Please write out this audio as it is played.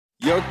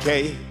You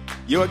okay?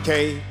 You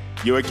okay?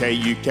 You okay,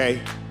 UK?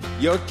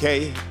 You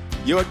okay?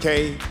 You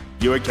okay?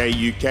 You okay,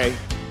 UK?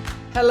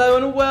 Hello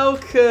and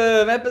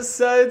welcome,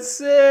 episode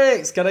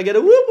 6. Can I get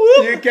a whoop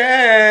whoop? You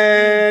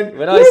can!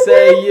 When I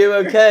say you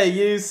okay,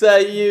 you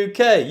say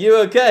UK. You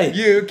okay?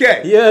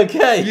 UK! You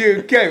okay?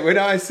 UK! When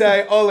I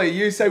say Ollie,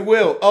 you say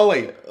Will.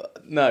 Ollie.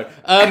 No.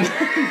 Why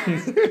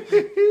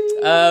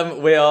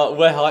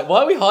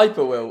are we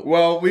hyper, Will?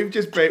 Well, we've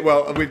just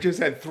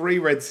had 3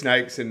 red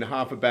snakes and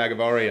half a bag of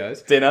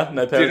Oreos. Dinner,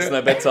 no parents,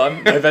 no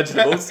bedtime, no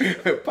vegetables.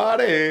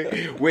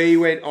 Party. We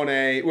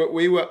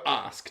were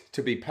asked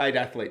to be paid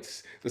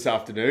athletes this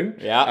afternoon.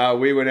 Yeah.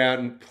 We went out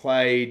and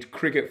played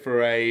cricket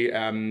for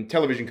a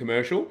television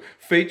commercial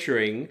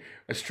featuring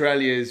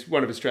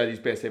one of Australia's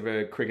best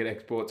ever cricket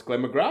exports,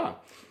 Glenn McGrath.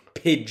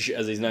 Pidge,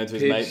 as he's known to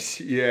his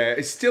mates. Yeah,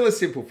 it's still a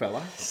simple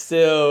fella.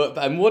 Still,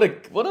 and what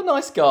a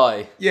nice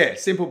guy. Yeah,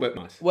 simple but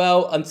nice.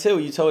 Well, until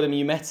you told him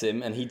you met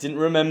him and he didn't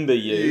remember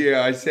you.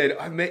 Yeah, I said,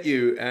 I met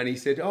you. And he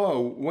said,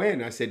 oh,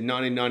 when? I said,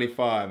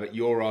 1995 at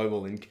your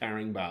Oval in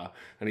Caringbah.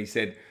 And he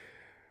said...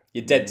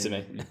 You're dead to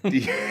me.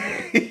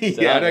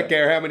 Yeah, I don't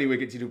care how many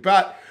wickets you do.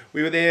 But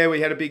we were there.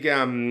 We had a big...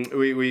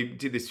 we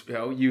did this...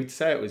 you'd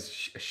say it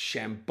was a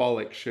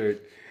shambolic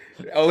shoot.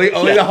 Ollie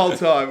the whole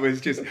time was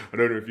just... I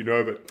don't know if you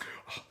know, but...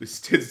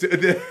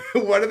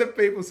 one of the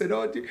people said,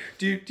 "Oh,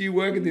 do you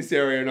work in this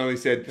area?" And Ollie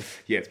said,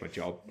 "Yeah, it's my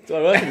job." So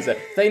I work in this.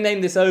 They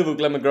named this oval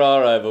Glenn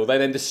McGrath Oval. They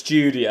named the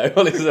studio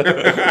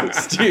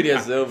Studio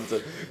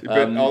Silverton.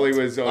 But Ollie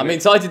was on I'm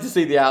excited to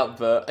see the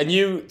output. And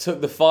you took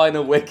the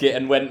final wicket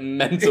and went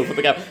mental for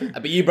the camera.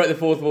 But you broke the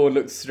 4th ball and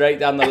looked straight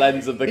down the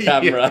lens of the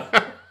camera.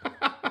 Yeah.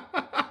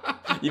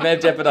 You may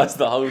have jeopardised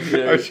the whole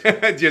shoot.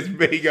 Just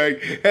me going,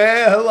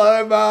 hey,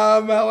 hello,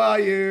 Mum, how are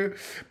you?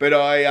 But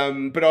I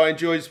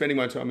enjoyed spending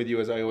my time with you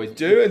as I always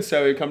do, and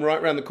so we come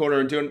right around the corner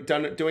and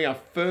doing our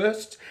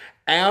first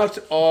out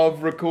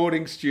of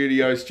recording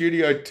Studio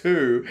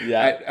 2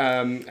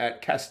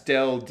 at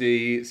Castel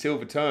di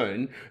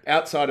Silvertone.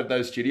 Outside of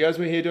those studios,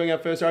 we're here doing our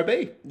first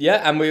RB. Yeah,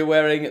 and we're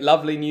wearing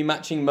lovely new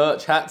matching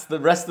merch hats. The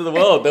rest of the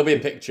world, there'll be a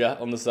picture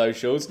on the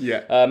socials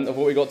of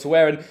what we got to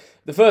wear. And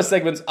the first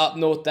segment's up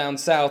north, down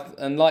south,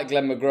 and like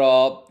Glenn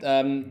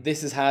McGrath,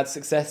 this has had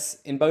success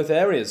in both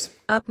areas.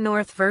 Up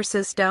north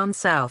versus down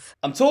south.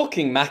 I'm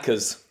talking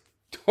Macca's.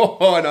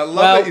 Oh, and I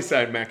love that you're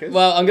saying Macca's.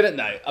 Well,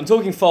 I'm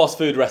talking fast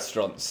food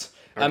restaurants.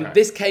 Okay.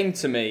 This came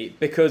to me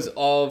because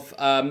of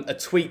a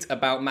tweet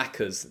about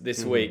Macca's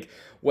this week,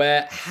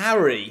 where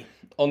Harry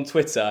on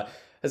Twitter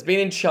has been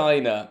in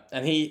China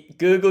and he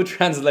Google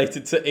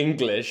translated to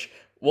English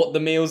what the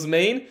meals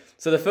mean.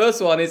 So the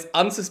first one is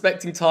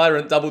unsuspecting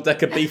tyrant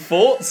double-decker beef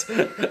fort,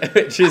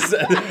 which is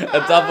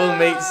a double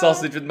meat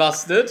sausage with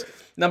mustard.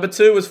 Number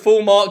 2 was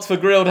full marks for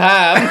grilled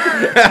ham,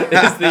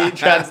 is the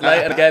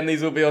translate. And again,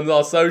 these will be on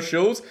our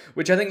socials,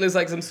 which I think looks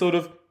like some sort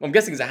of, I'm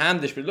guessing it's a ham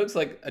dish, but it looks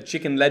like a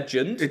chicken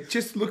legend. It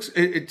just looks,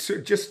 it's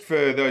just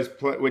for those,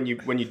 when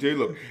you do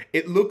look,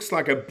 it looks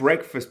like a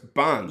breakfast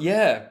bun.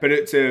 Yeah. But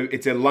it's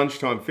a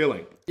lunchtime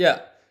filling.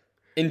 Yeah.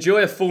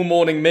 Enjoy a full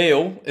morning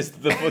meal is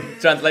the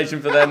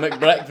translation for their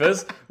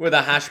McBreakfast with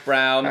a hash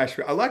brown. I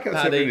like how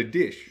it's served in a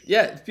dish.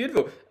 Yeah, it's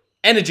beautiful.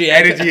 Energy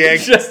egg.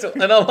 Just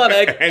another one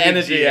egg.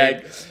 Energy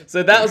egg.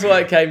 So that was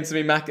why it came to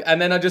me, Mac. And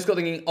then I just got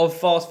thinking of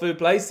fast food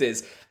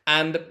places.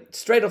 And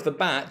straight off the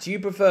bat, do you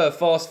prefer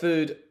fast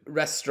food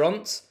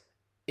restaurants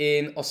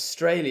in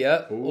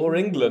Australia or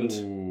England?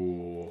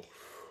 Ooh.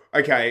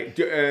 Okay,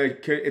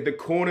 the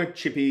corner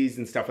chippies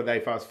and stuff, are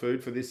they fast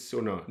food for this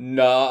or not?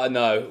 No.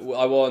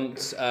 I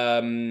want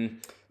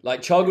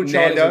like Childhood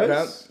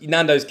Charlie's.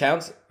 Nando's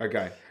counts.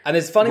 Okay. And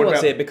there's funny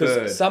ones here because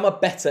Bird? Some are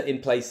better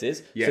in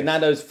places. Yes. So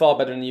Nando's far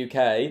better in the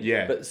UK.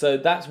 Yeah. But so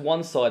that's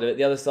one side of it.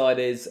 The other side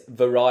is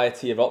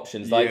variety of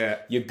options, like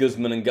your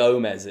Guzman and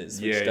Gomez's,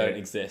 which don't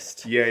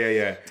exist.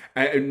 Yeah.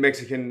 And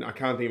Mexican, I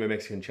can't think of a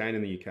Mexican chain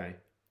in the UK.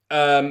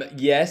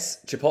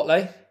 Yes,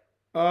 Chipotle.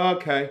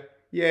 Okay.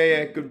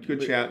 Yeah,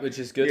 good shout. Which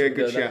is good. Yeah,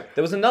 good shout.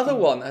 There was another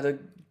one that had a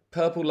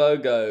purple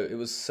logo. It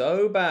was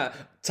so bad.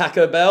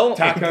 Taco Bell.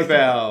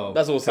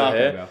 That's also Taco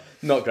here. Bell.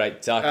 Not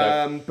great.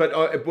 Taco. But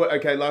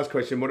okay, last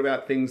question. What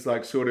about things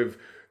like sort of,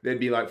 there'd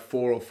be like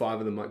 4 or 5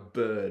 of them, like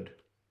Bird.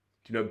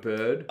 Do you know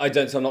Bird? I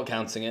don't, so I'm not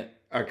counting it.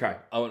 Okay.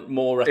 I want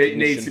more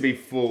recognition. It needs to be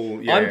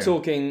full. Yeah, I'm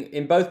talking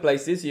in both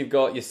places. You've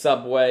got your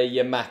Subway,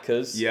 your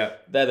Macca's. Yeah.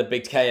 They're the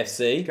big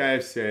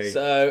KFC.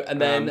 So, and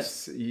then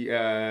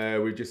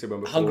we just said one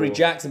before. Hungry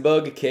Jack's and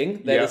Burger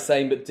King. They're the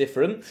same but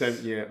different. Same,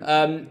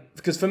 yeah.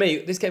 Because for me,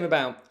 this came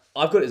about,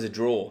 I've got it as a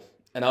draw.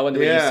 And I wonder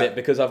where you sit,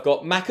 because I've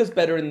got Macca's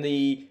better in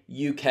the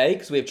UK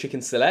because we have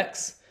chicken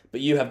selects,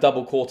 but you have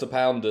double quarter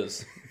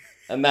pounders.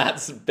 And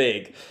that's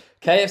big.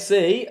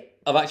 KFC,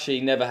 I've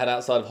actually never had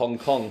outside of Hong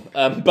Kong,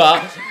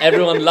 but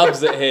everyone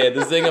loves it here.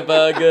 The Zinger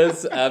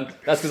burgers,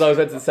 that's because I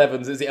went to the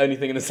Sevens. It's the only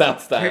thing in the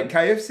South Stand.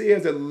 KFC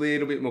has a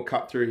little bit more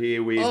cut through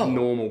here with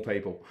normal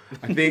people.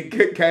 I think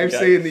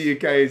KFC in the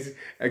UK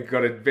has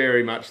got a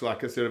very much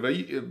like a sort of a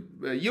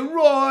you're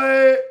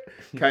right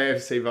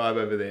KFC vibe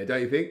over there,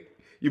 don't you think?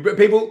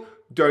 People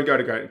don't go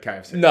to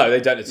KFC. No, they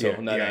don't at all. Yeah,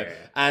 No. yeah.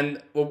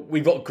 And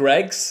we've got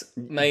Greg's,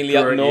 mainly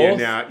up north.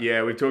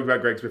 We've talked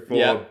about Greg's before.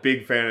 Yeah.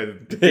 Big fan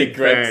of the Big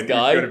Greg's fan.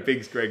 guy. We've got a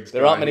big Greg's guy.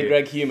 There aren't many here.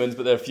 Greg humans,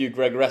 but there are a few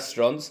Greg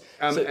restaurants.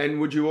 And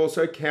would you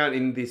also count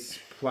in this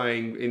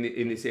playing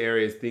in this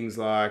area things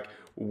like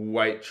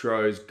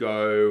Waitrose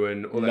Go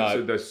and all that No. sort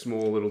of those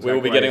small little We'll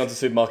be takeaways? getting onto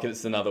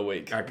supermarkets another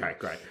week. Okay,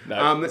 great.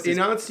 No, in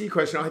answer to your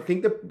question, I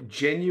think the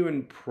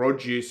genuine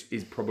produce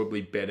is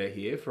probably better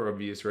here for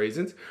obvious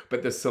reasons,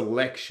 but the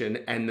selection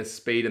and the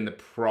speed and the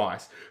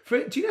price.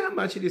 Do you know how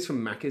much it is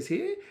from Macca's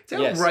here? It's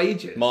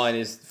outrageous. Yes, mine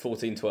is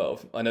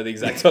 $14.12. I know the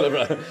exact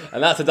dollar,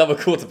 and that's a double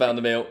quarter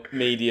pounder meal,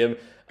 medium.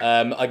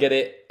 I get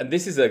it, and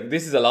this is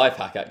a life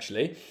hack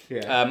actually.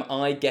 Yeah.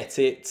 I get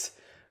it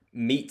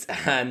meat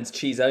and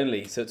cheese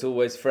only, so it's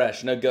always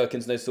fresh. No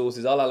gherkins, no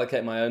sauces. I'll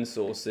allocate my own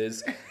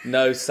sauces.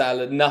 No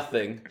salad,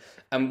 nothing.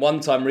 And one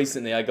time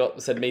recently, I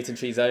said meat and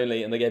cheese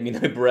only, and they gave me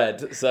no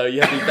bread. So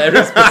you have to be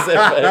very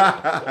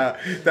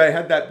specific. They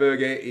had that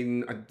burger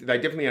they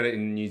definitely had it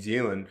in New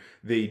Zealand.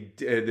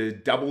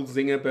 The double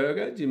zinger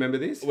burger. Do you remember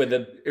this? Where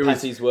the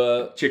patties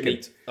were chicken.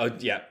 Meat. Oh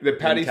yeah. The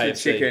patties were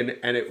KFC. chicken,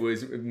 and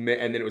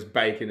then it was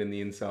bacon in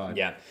the inside.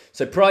 Yeah.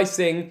 So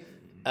pricing.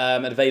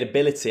 And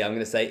availability, I'm going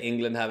to say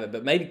England have it,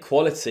 but maybe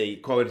quality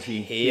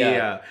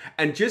here.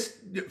 And just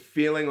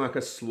feeling like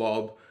a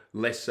slob,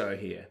 less so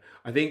here.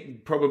 I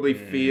think probably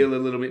feel a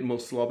little bit more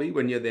slobby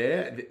when you're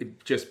there,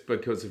 just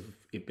because of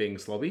it being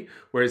slobby.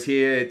 Whereas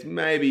here, it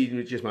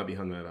just might be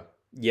hungover.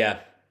 Yeah.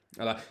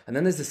 And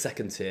then there's the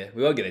second tier.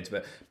 We won't get into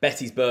it.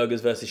 Betty's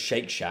Burgers versus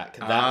Shake Shack.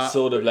 That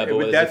sort of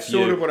level. That's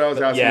sort of what I was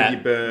asking with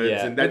your birds.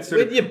 Yeah. And that's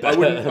with your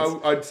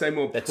birds. I'd say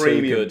more They're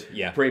premium. too good.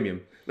 Yeah.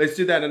 Premium. Let's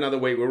do that another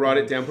week. We'll write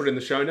it down, put it in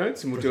the show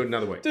notes, and we'll do it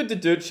another week.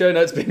 Show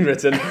notes being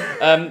written.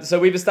 So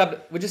we're just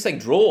saying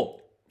draw.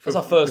 That's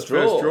our first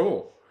draw. First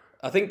draw.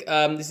 I think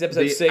this is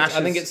episode 6. Ashes,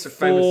 I think it's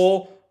famous...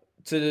 4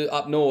 to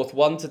up north,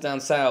 1 to down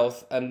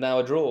south, and now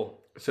a draw.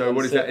 So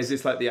what is that? Is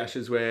this like the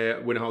Ashes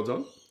where winner holds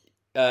on?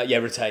 Yeah,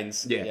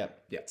 retains. Yeah.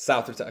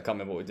 South retains. I can't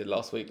remember what we did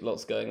last week.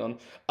 Lots going on.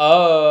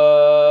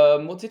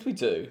 What did we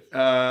do?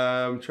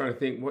 I'm trying to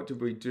think. What did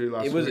we do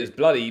last week? It was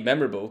bloody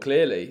memorable,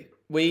 clearly.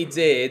 We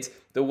did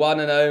the one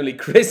and only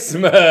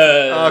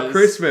Christmas.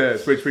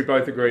 Christmas, which we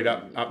both agreed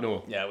up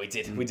north. Yeah, we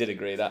did. We did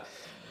agree that.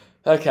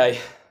 Okay,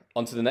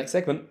 on to the next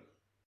segment.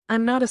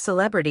 I'm not a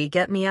celebrity,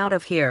 get me out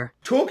of here.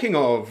 Talking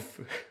of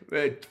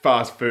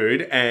fast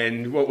food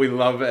and what we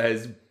love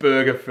as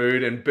burger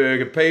food and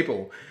burger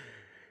people,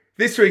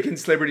 this week in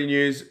celebrity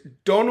news,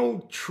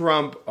 Donald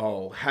Trump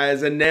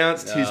has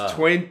announced his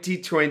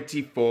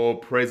 2024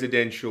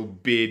 presidential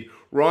bid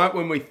right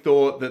when we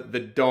thought that the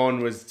Don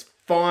was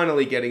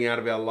finally getting out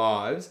of our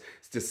lives.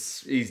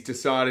 He's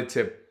decided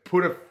to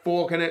put a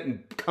fork in it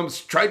and come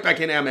straight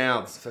back in our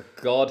mouths. For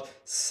God's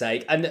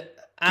sake. And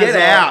Get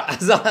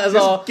out. As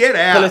our get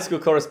out. Political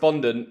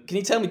correspondent, can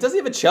you tell me, does he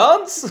have a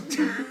chance?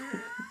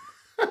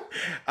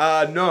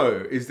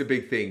 No, is the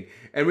big thing.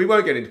 And we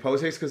won't get into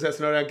politics because that's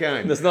not our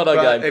game. That's not our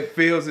game. It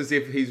feels as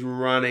if he's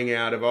running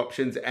out of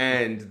options,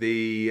 and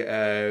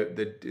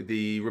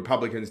the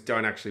Republicans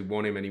don't actually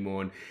want him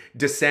anymore. And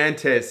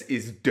DeSantis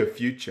is the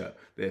future,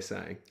 they're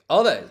saying.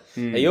 Are they?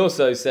 He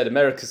also said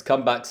America's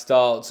comeback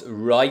starts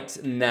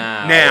right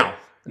now. Now.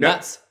 And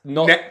that's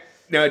not...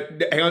 No,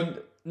 hang on.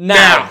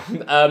 Now.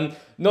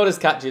 Not as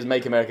catchy as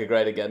Make America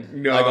Great Again.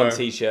 No. Like on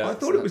T-shirts. I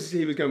thought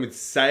he was going with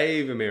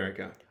Save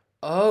America.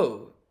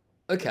 Oh,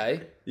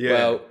 okay. Yeah.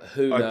 Well,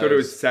 who knows? I thought it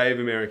was Save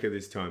America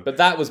this time. But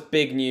that was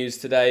big news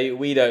today.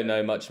 We don't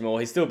know much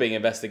more. He's still being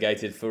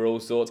investigated for all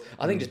sorts.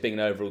 I think just being an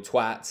overall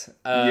twat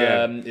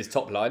is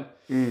top line.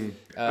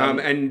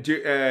 And do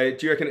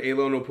you reckon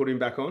Elon will put him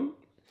back on?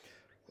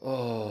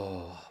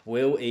 Oh,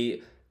 will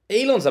he?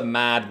 Elon's a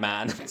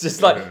madman.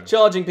 Just like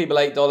charging people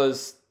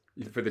 $8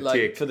 for the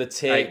tick. For the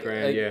tick.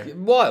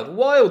 $8,000,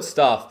 Wild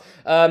stuff.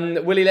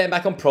 Will he let him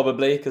back on?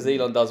 Probably, because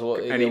Elon does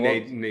what and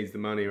Elon he needs the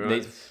money,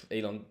 right?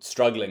 Elon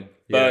struggling,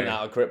 burnt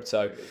out of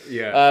crypto.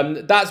 Yeah.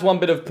 That's one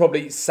bit of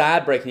probably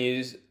sad breaking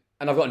news.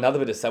 And I've got another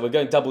bit of sad. We're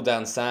going double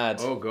down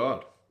sad. Oh,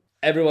 God.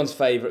 Everyone's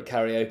favourite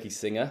karaoke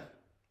singer,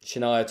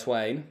 Shania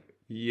Twain.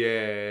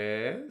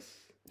 Yes.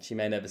 She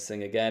may never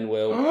sing again,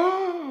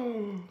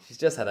 Will. She's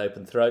just had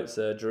open throat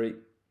surgery.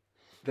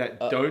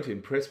 That don't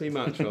impress me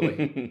much,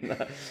 Ollie.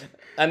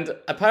 And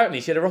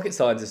apparently she had a rocket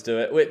scientist do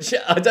it, which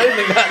I don't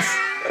think that's...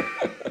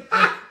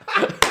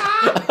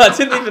 I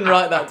didn't even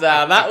write that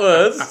down. That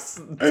was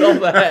top of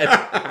the head.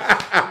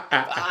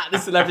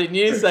 This celebrity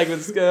news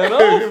segment's going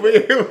on.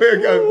 We're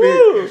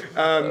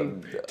going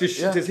big.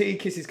 Does he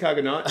kiss his car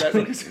goodnight?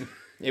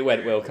 It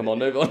went well. Come on,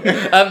 move on.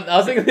 I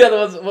was thinking the other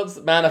one's what's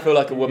Man, I Feel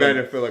Like a Woman.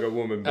 Man, I Feel Like a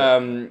Woman.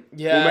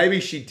 Yeah. Well, maybe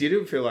she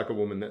didn't feel like a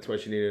woman. That's why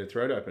she needed a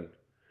throat open.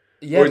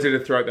 Yeah. Or is it a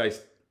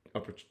throat-based...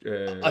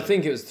 I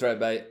think it was throat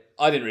bait.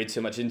 I didn't read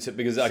too much into it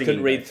because I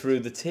couldn't read through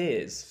the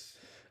tears.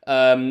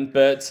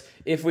 But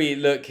if we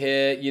look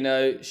here, you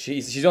know,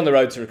 she's on the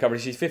road to recovery.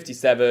 She's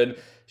 57.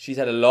 She's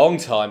had a long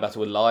time battle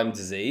with Lyme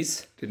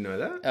disease. Didn't know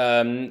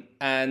that.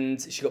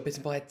 And she got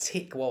bitten by a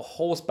tick while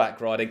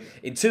horseback riding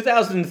in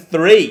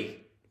 2003.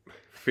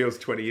 feels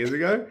 20 years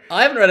ago.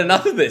 I haven't read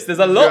enough of this. There's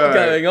a lot No.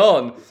 going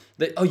on.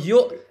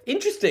 You're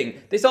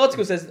interesting. This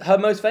article says her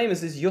most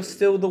famous is "You're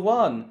Still the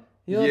One."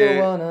 You're the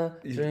one I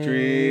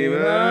dream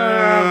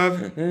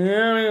of.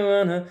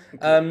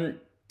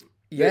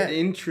 Yeah.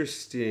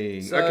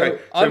 Interesting. So Okay.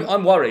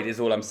 I'm worried, is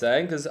all I'm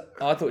saying, because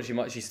I thought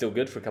she's still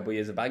good for a couple of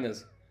years of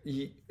bangers.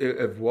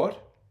 Of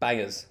what?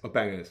 Bangers. Or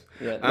bangers.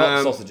 Yeah,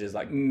 not sausages,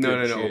 like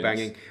No, good or tunes.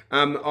 banging.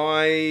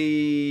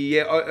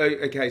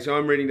 Okay, so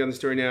I'm reading down the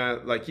story now,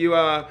 like you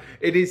are.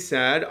 It is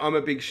sad. I'm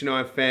a big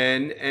Shania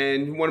fan,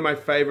 and one of my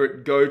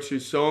favourite go-to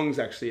songs,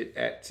 actually,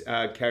 at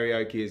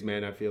karaoke is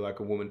 "Man, I Feel Like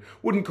a Woman."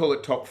 Wouldn't call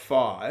it top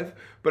 5,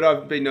 but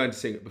I've been known to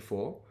sing it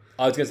before.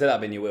 I was going to say that'd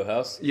be in your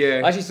wheelhouse.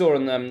 Yeah. I actually saw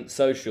on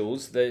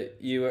socials that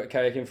you were at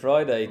Karaoke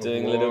Friday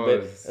doing a little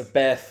bit of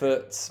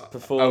barefoot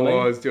performing.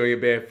 I was doing a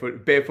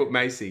barefoot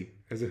Macy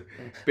as a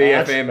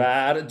BFM.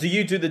 Bad. Do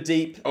you do the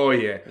deep? Oh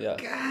yeah. Yeah.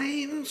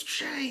 Games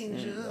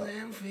change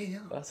and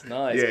feel. That's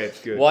nice. Yeah, it's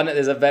good.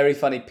 There's a very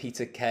funny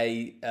Peter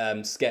Kay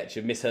sketch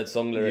of misheard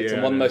song lyrics,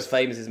 and one of the most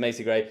famous is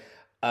Macy Gray.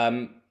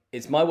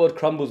 It's "My world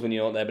crumbles when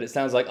you're not there," but it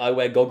sounds like "I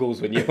wear goggles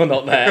when you're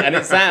not there," and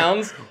it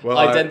sounds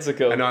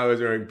identical. And I was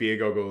wearing beer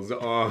goggles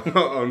on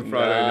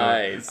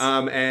Friday Nice.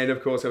 night. And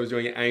of course, I was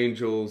doing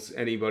Angels.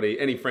 Any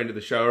friend of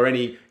the show or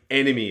any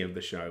enemy of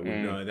the show would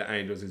know that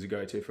Angels is a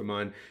go-to for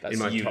mine. That's in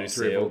my you, top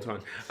 3 Lucille. of all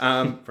time.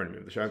 Friend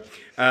of the show.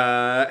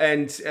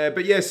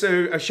 But yeah,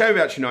 so a show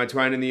about Shania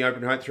Twain and the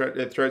open heart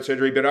throat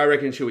surgery. But I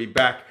reckon she'll be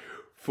back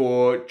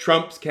for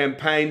Trump's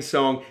campaign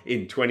song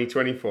in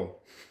 2024.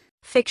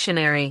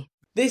 Fictionary.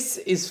 This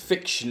is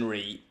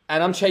fictionary,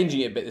 and I'm changing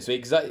it a bit this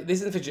week because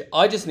this isn't fiction.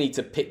 I just need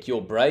to pick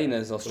your brain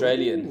as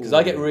Australian because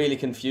I get really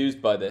confused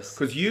by this.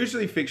 Because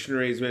usually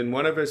fictionary is when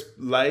one of us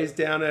lays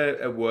down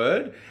a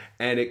word,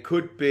 and it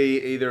could be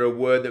either a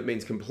word that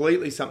means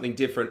completely something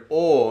different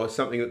or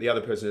something that the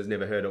other person has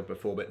never heard of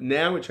before. But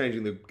now we're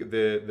changing the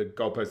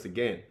goalpost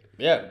again.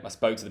 Yeah, I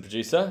spoke to the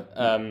producer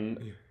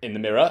in the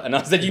mirror, and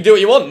I said, "You do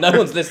what you want. No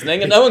one's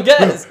listening, and no one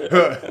cares."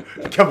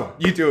 Come on,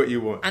 you do what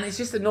you want. And it's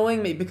just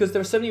annoying me because there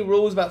are so many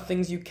rules about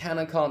things you can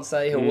and can't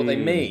say or what they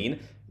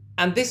mean.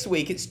 And this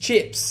week it's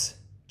chips.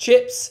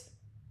 Chips.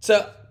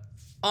 So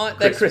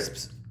they're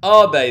crisps.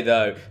 Are they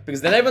though?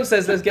 Because then everyone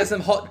says let's get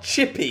some hot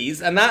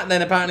chippies, and that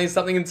then apparently is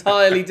something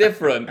entirely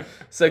different.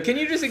 So can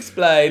you just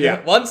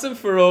explain once and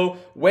for all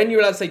when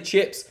you're allowed to say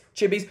chips,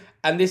 chippies?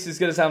 And this is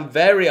going to sound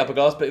very upper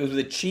class, but it was with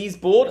a cheese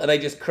board. Are they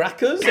just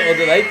crackers, or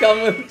do they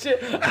come with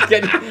chips?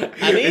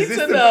 I need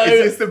to know.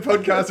 Is this the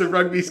podcast of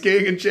rugby,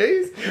 skiing, and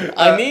cheese?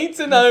 I need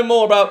to know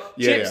more about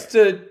chips.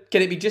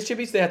 Can it be just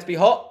chippies? Do they have to be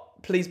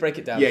hot? Please break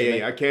it down.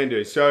 Yeah, I can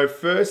do. So,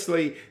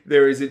 firstly,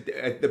 there is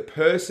the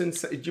person.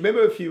 Do you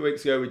remember a few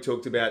weeks ago we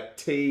talked about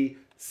tea,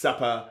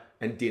 supper,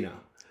 and dinner?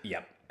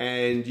 Yep.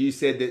 And you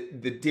said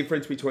that the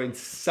difference between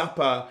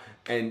supper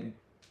and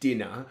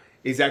dinner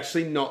is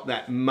actually not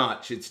that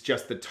much. It's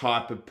just the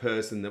type of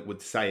person that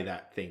would say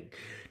that thing.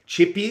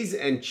 Chippies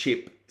and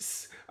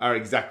chips are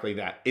exactly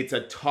that. It's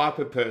a type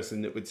of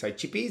person that would say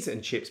chippies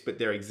and chips, but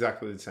they're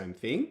exactly the same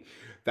thing.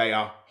 They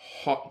are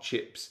hot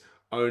chips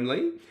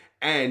only,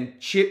 and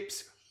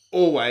chips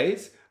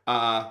always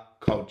are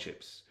cold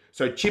chips.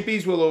 So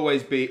chippies will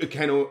always be,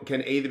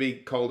 can either be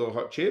cold or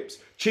hot chips.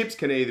 Chips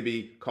can either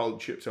be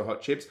cold chips or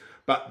hot chips,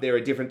 but they're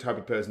a different type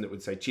of person that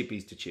would say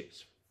chippies to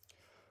chips.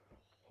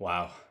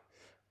 Wow.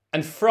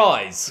 And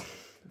fries.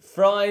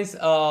 Fries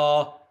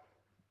are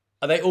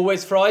they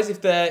always fries if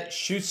they're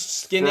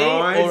skinny?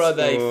 Fries, or are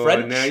they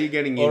French? Now you're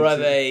getting or are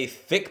they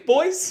thick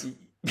boys?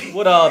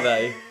 What are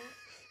they?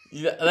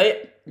 Are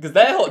they? Because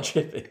they're hot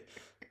chippy.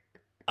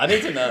 I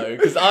need to know,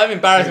 because I'm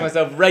embarrassing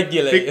myself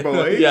regularly. Thick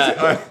boys?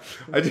 Yeah.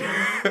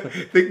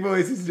 Thick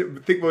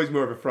boys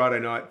more of a Friday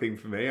night thing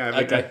for me.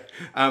 Okay.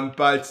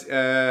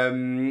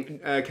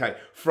 Okay.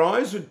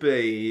 Fries would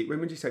be, when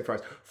would you say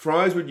fries?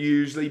 Fries would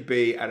usually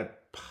be at a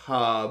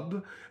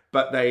pub,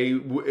 but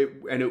it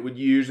would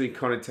usually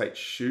connotate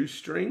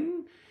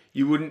shoestring.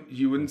 You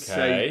wouldn't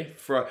say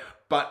fry,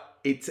 but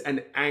it's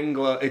an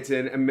angler. It's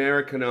an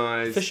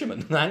Americanized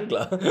Fisherman, an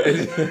angler.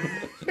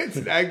 it's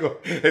an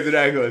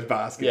angler's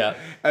basket.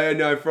 Yeah.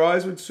 No,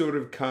 fries would sort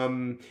of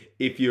come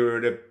if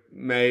you're at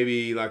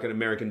maybe like an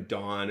American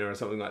diner or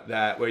something like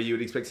that, where you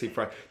would expect to see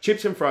fries.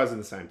 Chips and fries are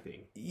the same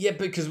thing. Yeah,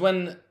 because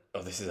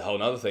this is a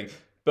whole other thing,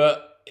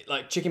 but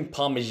like chicken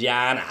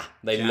parmigiana,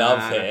 they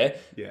love here.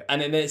 Yeah.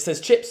 And then it says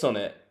chips on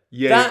it.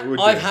 Yeah,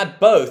 I've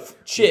had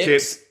both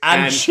chips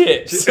and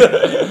chips,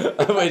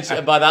 which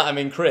by that I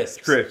mean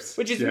crisps. Crisps,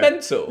 which is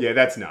mental. Yeah,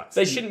 that's nuts.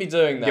 They shouldn't be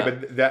doing that. Yeah,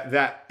 but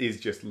that is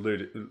just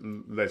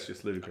that's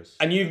just ludicrous.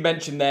 And you've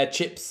mentioned their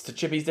chips to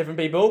chippies, different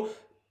people.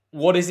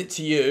 What is it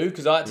to you?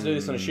 Because I had to do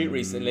this on a shoot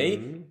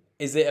recently.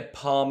 Is it a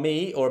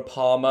palmy or a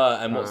parma,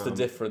 and what's the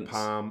difference?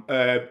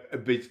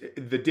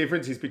 The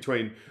difference is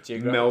between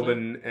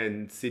Melbourne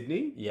and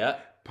Sydney. Yeah.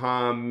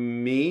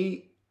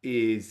 Palmy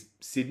is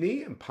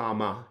Sydney and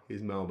Parma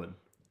is Melbourne.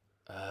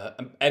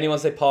 Anyone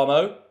say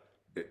Parmo?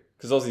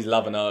 Because Aussies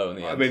love an O on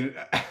the end. I mean,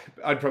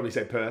 I'd probably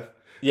say Perth.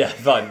 Yeah,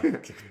 fine.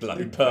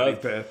 Bloody Bloody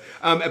Perth. Perth.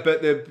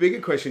 But the bigger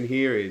question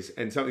here is,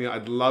 and something that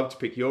I'd love to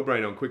pick your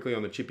brain on quickly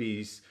on the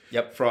chippies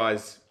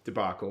fries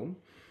debacle.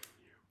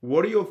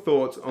 What are your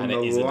thoughts on the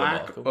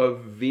lack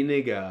of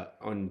vinegar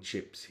on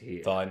chips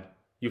here? Fine.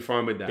 You're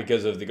fine with that?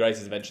 Because of the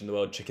greatest invention in the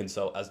world, chicken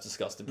salt, as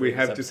discussed in previous We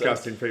have episodes.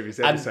 discussed in previous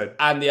episodes.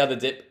 And the other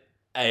dip,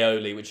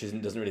 aioli, which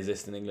doesn't really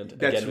exist in England.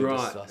 That's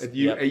right.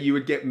 You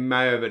would get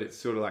mayo, but it's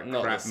sort of like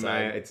not crap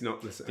mayo. It's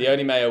not the same. The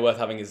only mayo worth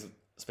having is,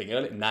 speaking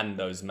of it,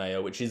 Nando's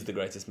mayo, which is the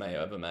greatest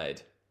mayo ever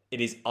made. It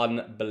is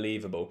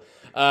unbelievable.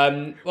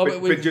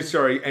 But just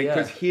sorry,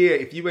 because here,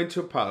 if you went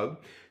to a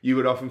pub, you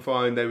would often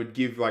find they would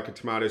give like a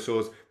tomato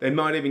sauce. They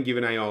might even give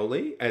an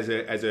aioli as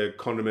a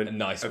condiment. A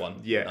nice one.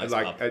 Yeah, nice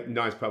like pub. a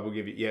nice pub will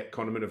give you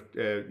condiment of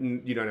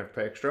you don't have to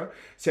pay extra.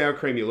 Sour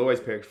cream you'll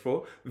always pay extra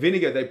for.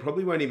 Vinegar they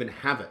probably won't even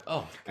have it.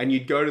 Oh. And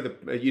you'd go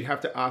to you'd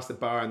have to ask the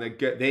bar, and they'd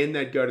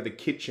go to the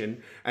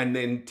kitchen, and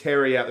then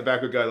Terry out the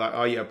back would go like,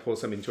 oh yeah, I'll pour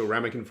some into a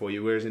ramekin for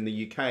you. Whereas in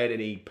the UK at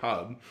any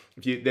pub,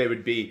 there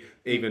would be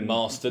even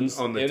Marston's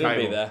on the it table.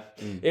 Would be there.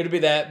 It would be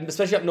there,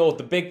 especially up north.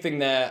 The big thing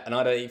there, and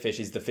I don't eat fish,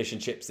 is the fish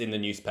and chips in the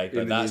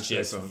newspaper. That's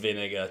just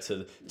vinegar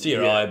to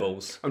your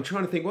eyeballs. I'm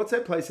trying to think, what's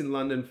that place in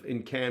London,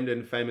 in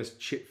Camden, famous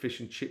fish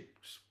and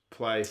chips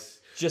place?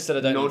 Just that I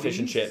don't eat fish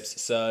and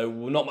chips, so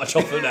not much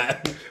off of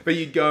that. But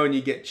you'd go and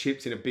you get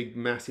chips in a big,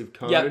 massive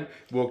cone,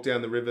 walk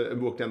down the river and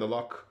walk down the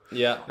loch.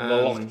 Yeah,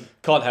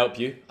 can't help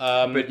you.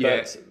 But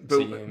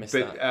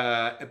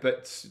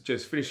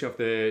just finishing off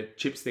the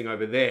chips thing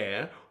over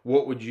there,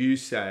 what would you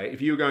say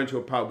if you were going to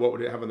a pub? What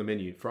would it have on the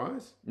menu?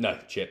 Fries? No,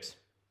 chips.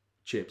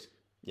 Chips.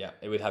 Yeah,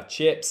 it would have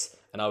chips,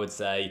 and I would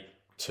say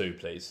 2,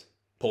 please.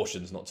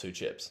 Portions, not 2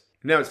 chips.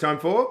 Now it's time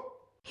for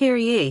Hear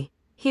ye,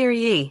 hear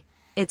ye.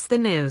 It's the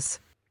news.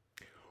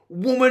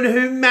 Woman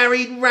who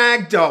married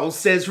ragdoll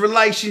says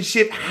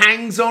relationship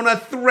hangs on a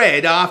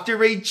thread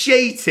after he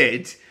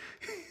cheated.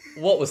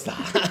 What was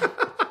that?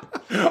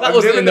 That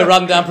wasn't in the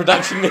rundown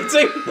production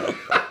meeting.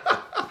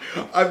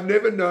 I've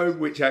never known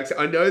which accent.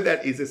 I know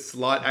that is a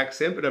slight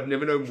accent, but I've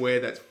never known where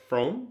that's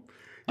from.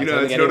 You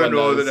know, it's not a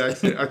northern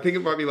accent. I think it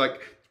might be like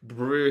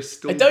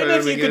Bristol. I don't know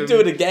if you could do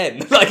it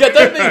again. I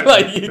don't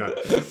think you. No.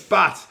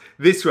 But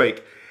this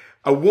week,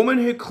 a woman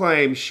who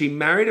claims she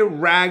married a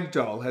rag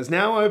doll has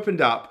now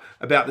opened up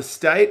about the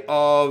state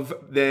of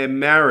their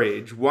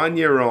marriage 1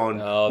 year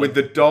on, with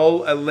the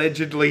doll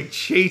allegedly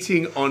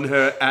cheating on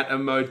her at a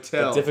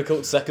motel. The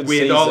difficult second with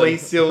season. Ollie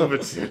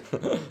Silverton.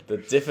 The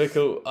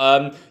difficult...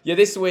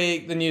 this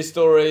week, the news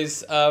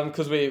stories,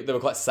 because they were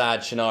quite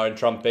sad, Shania and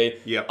Trumpy.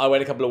 Yep. I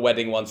went a couple of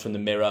wedding ones from the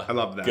Mirror. I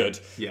love that. Good.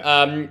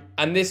 Yeah.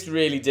 And this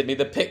really did me.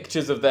 The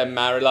pictures of them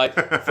married, like,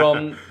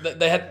 from...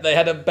 they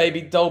had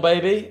a doll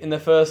baby in the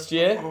first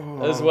year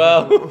as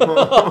well.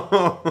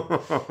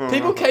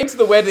 People came to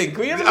the wedding. Can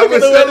we have a look at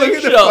the wedding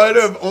shots? The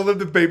photo of all of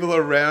the people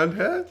around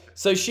her.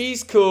 So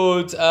she's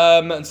called,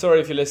 and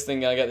sorry if you're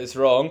listening, I get this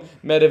wrong,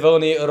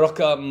 Merivoni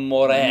Roca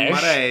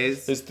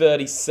Moraes, who's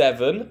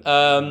 37.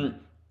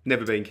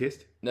 Never been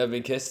kissed. Never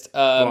been kissed.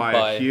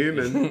 By a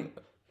human.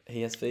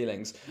 He has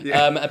feelings.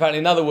 Yeah. Apparently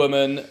another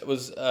woman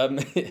was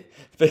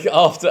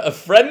after a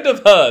friend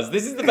of hers.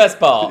 This is the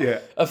best part. Yeah.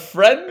 A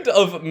friend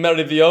of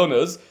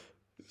Meriviona's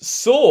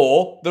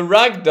saw the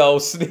ragdoll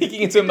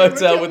sneaking into a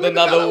motel with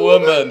another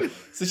woman.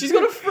 So she's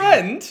got a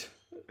friend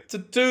to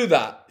do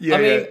that. Yeah,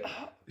 I mean...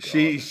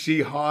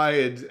 She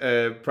hired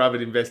a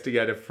private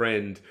investigator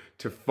friend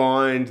to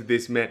find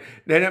this man.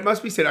 Now, it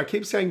must be said, I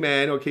keep saying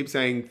man or keep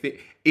saying...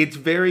 it's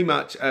very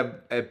much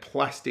a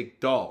plastic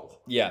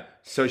doll. Yeah.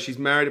 So she's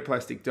married a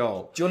plastic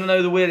doll. Do you want to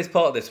know the weirdest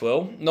part of this,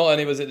 Will? Not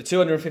only was it the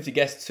 250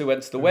 guests who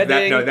went to the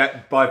wedding...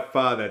 That by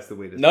far, that's the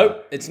weirdest No,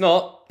 part. it's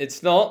not.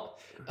 It's not.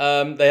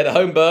 They had a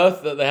home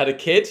birth, that they had a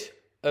kid,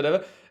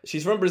 whatever.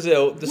 She's from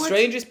Brazil. The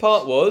strangest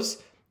part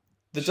was...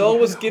 The doll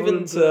was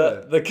given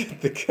to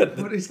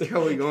what is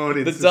going on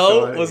in the society?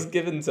 doll was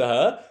given to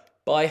her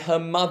by her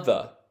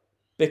mother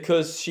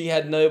because she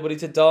had nobody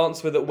to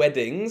dance with at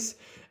weddings,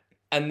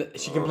 and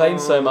she complained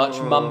so much.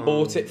 Mum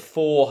bought it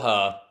for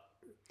her,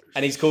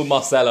 and he's called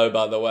Marcelo,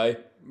 by the way.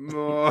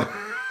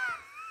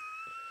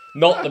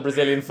 Not the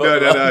Brazilian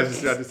footballer. No. I was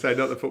just about to say,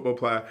 not the football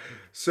player.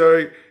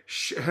 So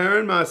her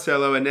and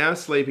Marcelo are now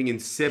sleeping in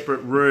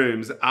separate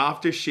rooms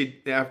after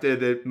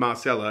the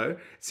Marcelo,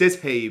 says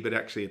he, but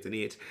actually it's an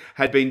it,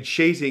 had been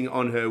cheating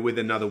on her with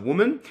another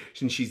woman,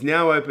 and she's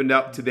now opened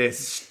up to their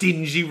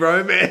stingy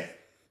romance.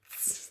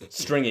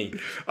 Stringy.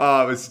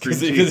 Oh, it was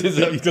stringy. Because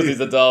he's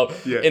a doll.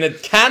 Yeah. In a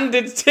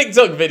candid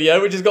TikTok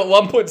video, which has got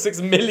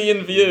 1.6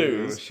 million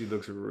views. Oh, she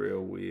looks real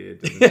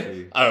weird, doesn't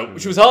she?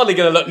 She was hardly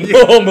going to look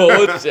normal,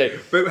 was she?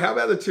 But how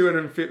about the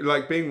 250,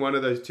 like being one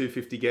of those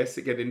 250 guests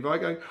that get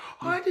invited going,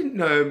 I didn't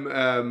know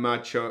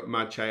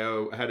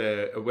Marcheo had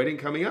a wedding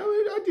coming up.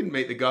 I didn't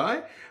meet the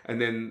guy.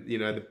 And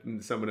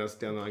then, someone else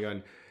down the line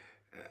going...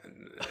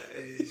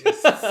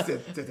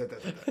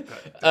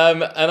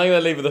 and I'm going to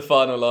leave with the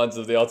final lines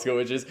of the article,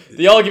 which is,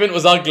 the argument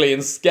was ugly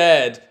and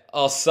scared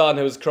our son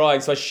who was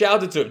crying, so I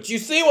shouted to him, do you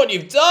see what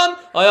you've done?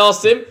 I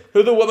asked him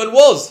who the woman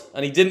was,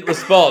 and he didn't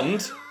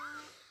respond.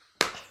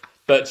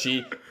 But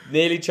she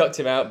Nearly chucked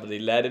him out, but he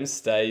let him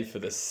stay for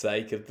the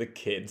sake of the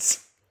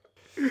kids.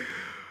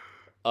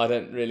 I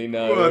don't really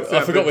know.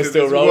 I forgot we're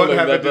still rolling. What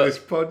happened to this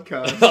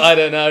podcast? I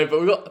don't know,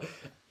 but we got.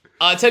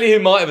 I'll tell you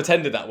who might have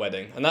attended that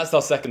wedding, and that's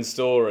our second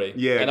story.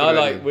 Yeah,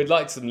 and we'd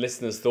like some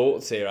listeners'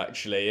 thoughts here.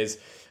 Actually,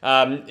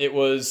 it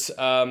was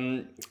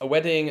a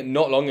wedding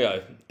not long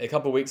ago, a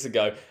couple of weeks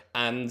ago,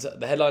 and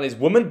the headline is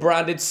 "Woman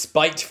branded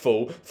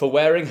spiteful for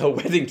wearing her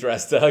wedding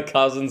dress to her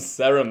cousin's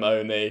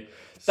ceremony."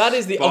 That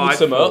is the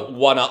ultimate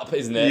one-up,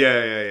 isn't it?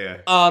 Yeah.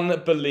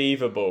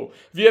 Unbelievable.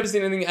 Have you ever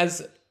seen anything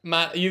as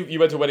Matt? You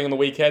went to a wedding on the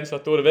weekend, so I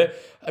thought of it.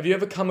 Have you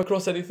ever come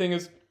across anything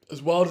as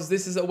wild as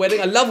this as a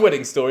wedding? I love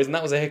wedding stories, and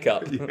that was a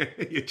hiccup. Yeah,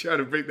 you're trying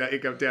to bring that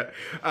hiccup down.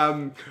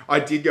 I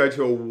did go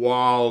to a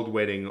wild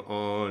wedding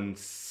on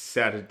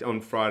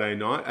Friday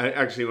night.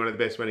 Actually, one of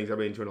the best weddings I've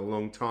been to in a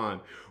long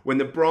time. When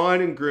the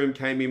bride and groom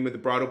came in with the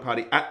bridal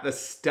party at the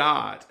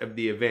start of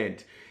the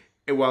event,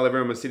 while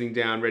everyone was sitting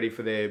down ready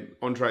for their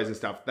entrees and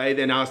stuff, they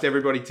then asked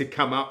everybody to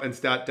come up and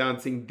start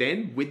dancing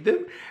then with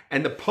them.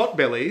 And the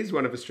Potbellies,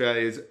 one of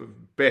Australia's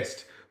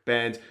best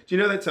bands, do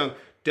you know that song?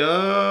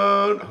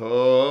 Don't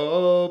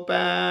hold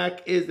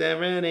back. Is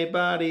there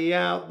anybody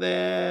out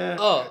there?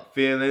 Oh.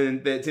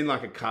 Feeling it's in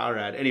like a car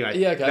ad. Anyway,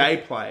 yeah, okay. They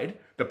played.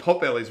 The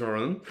Potbellies were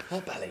on.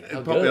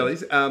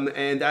 Potbellies.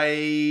 And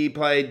they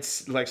played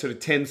like sort of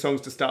 10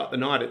 songs to start the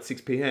night at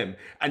 6 p.m.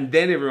 And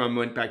then everyone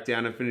went back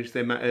down and finished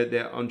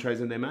their entrees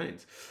and their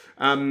mains.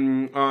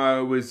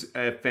 It was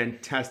a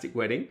fantastic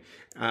wedding.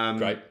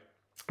 Great.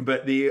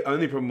 But the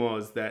only problem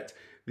was that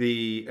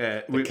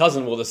the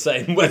cousin wore the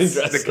same wedding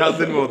dress. The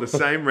cousin wore the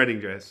same wedding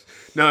dress.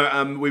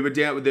 No, we were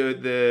down with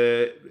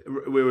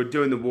we were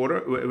doing the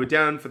water. We were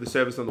down for the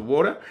service on the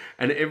water,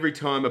 and every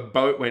time a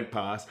boat went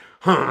past,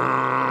 we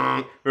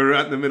were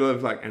right in the middle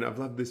of and I've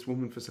loved this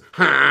woman for so.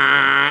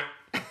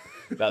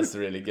 That's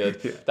really good.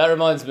 Yeah. That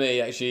reminds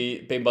me,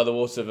 actually, being by the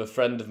water of a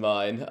friend of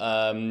mine,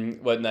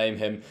 won't name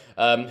him,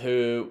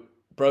 who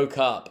broke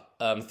up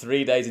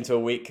 3 days into a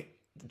week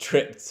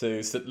trip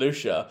to St.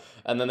 Lucia,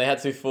 and then they had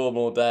to do 4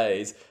 more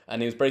days,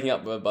 and he was breaking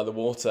up by the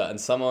water, and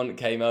someone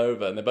came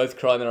over, and they're both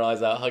crying their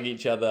eyes out, hugging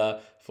each other.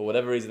 For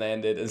whatever reason they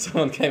ended, and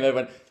someone came over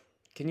and went,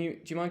 do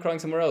you mind crying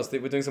somewhere else?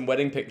 We're doing some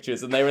wedding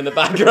pictures, and they were in the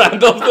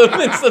background of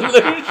them in St.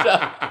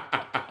 Lucia.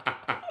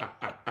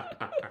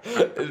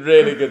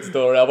 Really good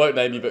story. I won't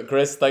name you, but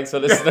Chris, thanks for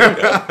listening.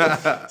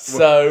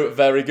 So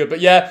very good.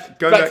 But yeah,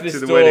 back to this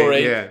story.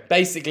 Wedding, yeah.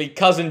 Basically,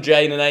 cousin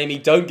Jane and Amy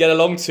don't get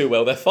along too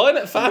well. They're fine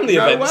at family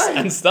events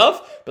and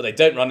stuff, but they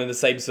don't run in the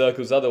same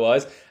circles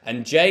otherwise.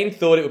 And Jane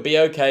thought it would be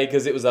okay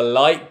because it was a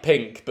light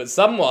pink, but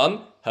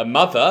someone, her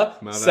mother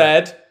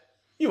said,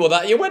 "You wore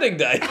that at your wedding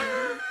day."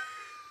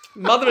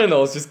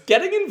 Mother-in-law's just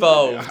getting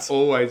involved.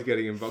 Always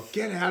getting involved.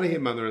 Get out of here,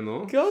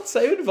 mother-in-law. God,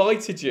 say who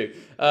invited you.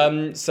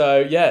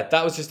 So yeah,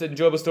 that was just an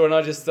enjoyable story, and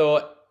I just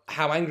thought,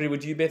 how angry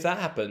would you be if that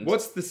happened?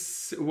 What's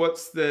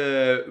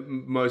the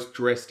most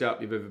dressed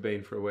up you've ever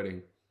been for a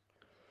wedding?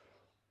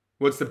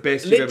 What's the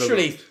best you've ever looked?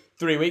 Literally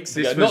 3 weeks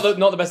ago.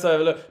 Not the best I've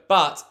ever looked,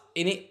 but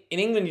in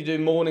England you do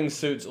morning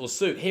suits or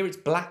suit. Here it's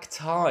black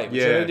tie,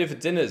 which I only do for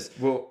dinners.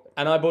 Well.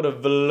 And I bought a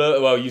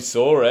velour. Well, you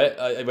saw it.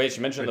 We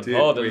actually mentioned on the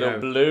pod a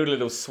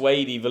little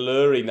suede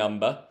velour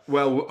number.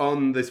 Well,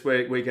 on this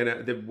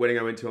weekend, the wedding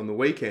I went to on the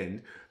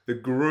weekend, the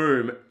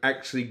groom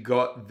actually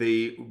got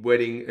the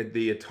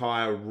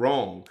attire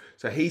wrong.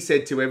 So he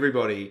said to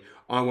everybody,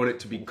 "I want it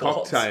to be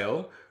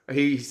cocktail."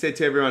 He said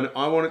to everyone,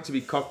 "I want it to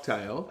be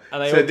cocktail."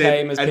 And they all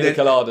came as pina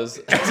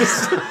coladas.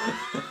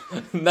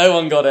 No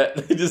one got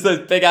it. Just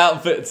those big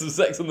outfits of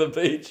Sex on the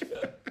Beach.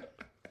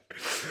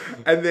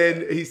 And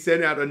then he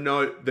sent out a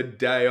note the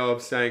day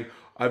of saying,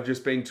 "I've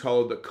just been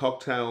told that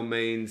cocktail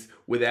means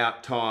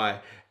without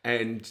tie,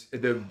 and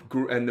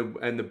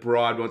the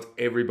bride wants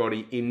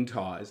everybody in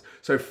ties."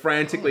 So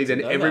frantically,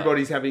 then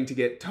everybody's having to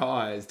get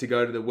ties to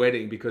go to the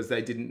wedding because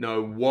they didn't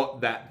know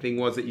what that thing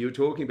was that you were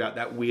talking about,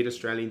 that weird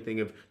Australian thing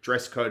of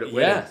dress code at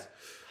weddings.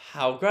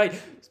 How great.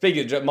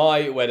 Speaking of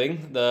my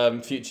wedding,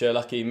 the future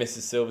lucky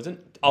Mrs. Silverton,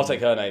 I'll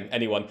take her name,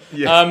 anyone,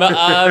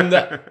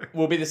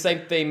 will be the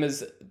same theme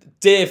as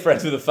dear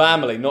friends of the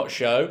family, not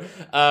show.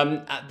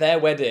 At their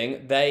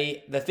wedding,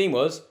 the theme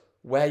was,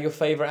 wear your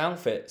favourite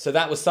outfit. So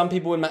that was some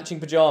people in matching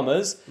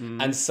pyjamas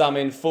and some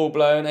in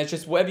full-blown. It's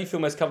just whatever you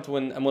feel most comfortable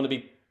in and want to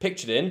be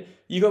pictured in,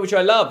 you got, which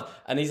I love.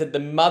 And he said the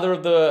mother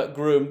of the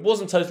groom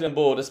wasn't totally on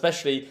board,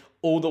 especially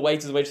all the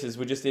waiters and waitresses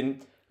were just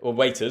in... or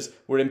waiters,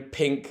 were in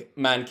pink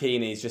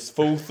mankinis, just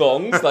full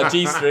thongs, like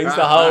G-strings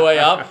the whole way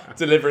up,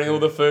 delivering all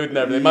the food and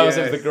everything. Mum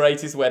said it was the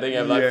greatest wedding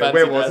ever, fancy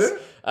Where was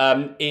it?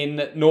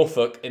 In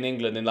Norfolk, in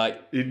England, in the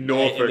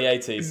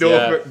 80s.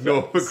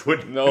 Norfolk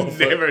would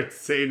never have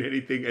seen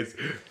anything as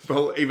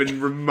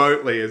even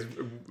remotely as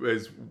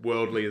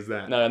worldly as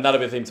that. No, and that'll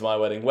be the theme to my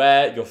wedding.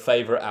 Wear your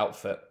favourite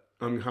outfit.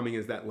 I'm coming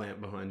as that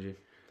lamp behind you.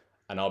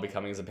 And I'll be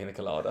coming as a pina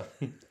colada.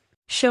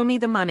 Show me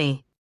the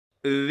money.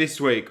 This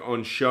week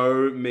on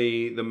Show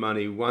Me the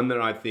Money, one that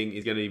I think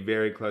is going to be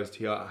very close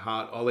to your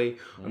heart, Ollie.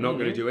 I'm not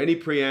going to do any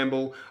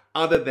preamble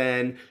other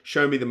than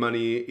Show Me the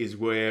Money is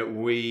where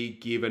we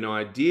give an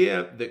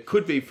idea that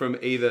could be from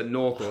either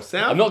north or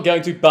south. I'm not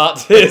going to, but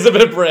here's a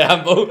bit of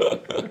preamble.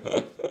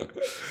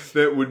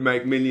 That would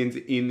make millions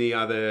in the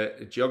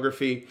other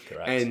geography.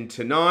 Correct. And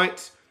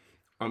tonight,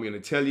 I'm going to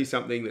tell you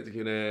something that's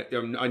going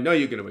to, I know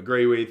you're going to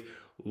agree with,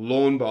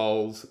 lawn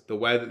bowls, the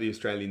way that the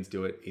Australians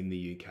do it in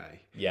the UK.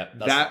 Yeah,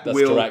 that's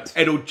correct.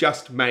 It'll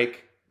just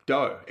make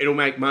dough. It'll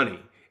make money.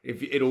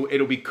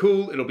 It'll be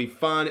cool. It'll be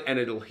fun, and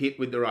it'll hit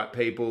with the right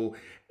people.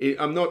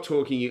 I'm not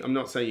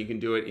saying you can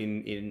do it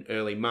in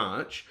early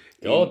March.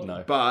 God,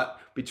 no. But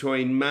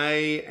between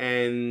May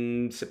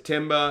and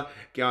September,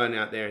 going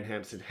out there in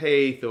Hampstead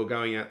Heath or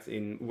going out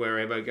in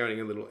wherever,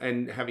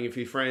 and having a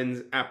few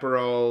friends,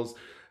 Aperols.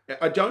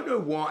 I don't know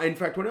why. In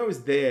fact, when I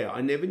was there, I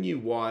never knew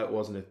why it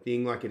wasn't a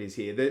thing like it is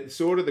here.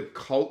 The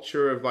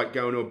culture of like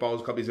going to a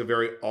bowls club is a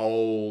very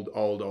old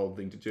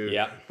thing to do.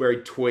 Yeah.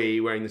 Very twee,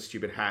 wearing the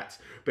stupid hats.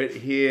 But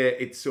here,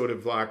 it's sort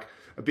of like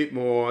a bit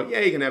more, yeah,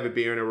 you can have a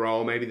beer and a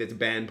roll. Maybe there's a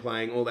band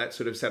playing, all that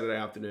sort of Saturday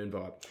afternoon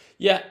vibe.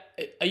 Yeah.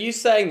 Are you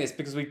saying this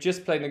because we've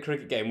just played in a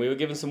cricket game? We were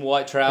given some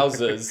white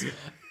trousers.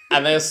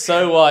 And they're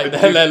so white,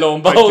 they're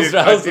lawn bowls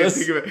trousers. I did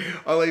think of it.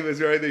 Ollie was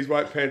wearing these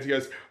white pants. He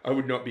goes, I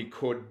would not be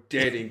caught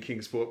dead in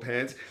King Sport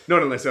pants.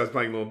 Not unless I was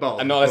playing lawn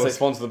bowls. And not unless they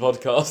sponsor the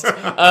podcast.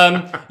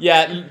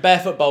 Yeah,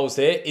 barefoot bowls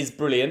here is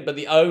brilliant. But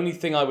the only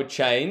thing I would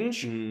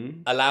change,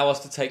 allow us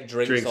to take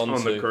drinks on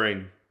the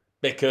green.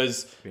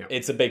 Because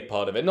it's a big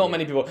part of it. Not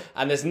many people.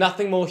 And there's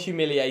nothing more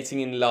humiliating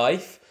in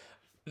life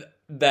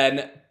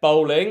than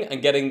bowling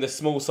and getting the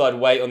small side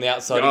weight on the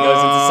outside and goes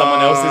into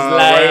someone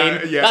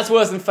else's lane. Yeah. That's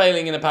worse than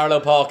failing in a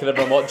parallel park and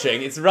everyone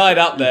watching. It's right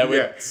up there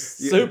with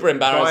super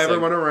embarrassing. Try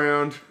everyone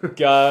around.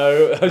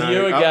 Go.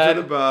 You again. Up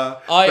to the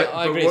bar.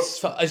 I agree.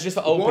 It's just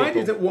for old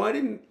people.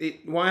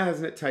 Why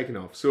hasn't it taken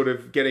off? Sort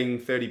of getting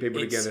 30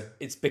 people together.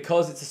 It's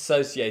because it's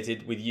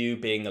associated with you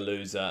being a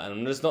loser. And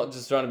I'm not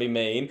just trying to be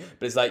mean,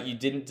 but it's like you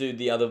didn't do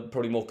the other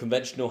probably more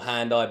conventional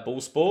hand-eye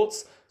ball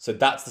sports. So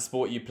that's the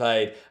sport you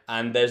played.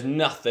 And there's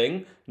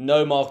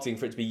no marketing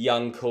for it to be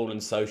young, cool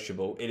and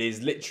sociable. It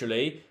is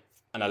literally,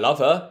 and I love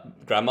her,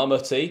 Grandma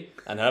Mutti,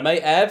 and her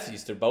mate Ev,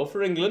 used to bowl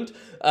for England.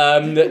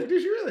 Did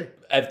she really?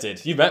 Ev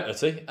did. You've met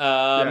Mutti.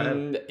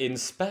 In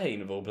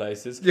Spain, of all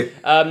places. Yeah.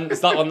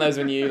 It's like one of those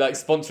when you like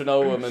sponsor an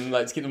old woman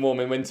like to keep them warm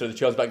in winter, the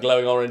child's back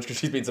glowing orange because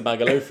she's been to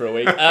Magaluf for a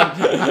week.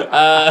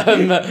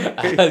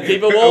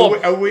 Keep her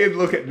warm. A weird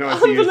look at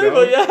 90 years old.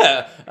 Unbelievable,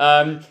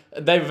 yeah.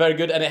 They were very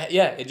good, and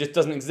it just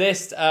doesn't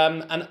exist.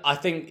 And I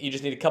think you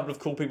just need a couple of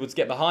cool people to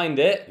get behind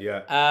it.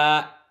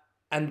 Yeah.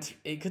 And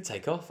it could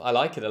take off. I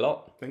like it a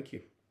lot. Thank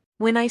you.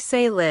 When I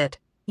say lit,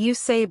 you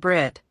say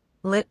Brit.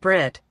 Lit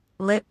Brit.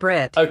 Lit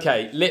Brit.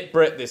 Okay, lit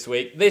Brit this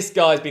week. This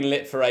guy's been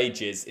lit for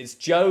ages. It's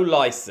Joe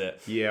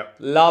Lycett. Yeah.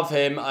 Love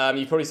him.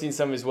 You've probably seen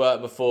some of his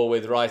work before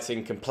with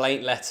writing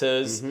complaint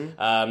letters,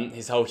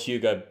 his whole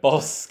Hugo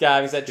Boss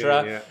scam,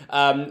 etc.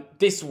 Yeah.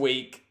 This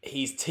week,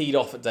 he's teed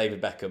off at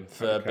David Beckham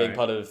for being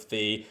part of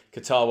the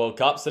Qatar World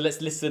Cup. So let's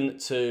listen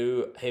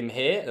to him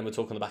here, and we'll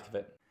talk on the back of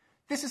it.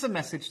 This is a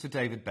message to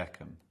David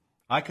Beckham.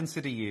 I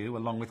consider you,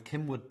 along with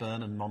Kim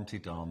Woodburn and Monty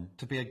Don,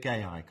 to be a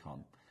gay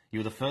icon. You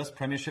were the first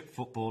Premiership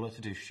footballer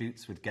to do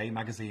shoots with gay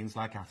magazines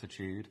like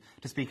Attitude,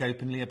 to speak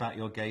openly about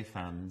your gay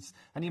fans,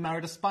 and you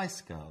married a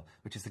Spice Girl,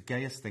 which is the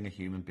gayest thing a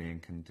human being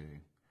can do.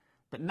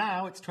 But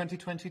now it's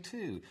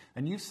 2022,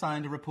 and you've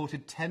signed a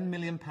reported £10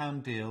 million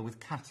deal with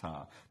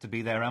Qatar to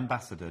be their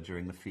ambassador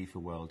during the FIFA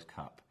World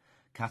Cup.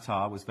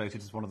 Qatar was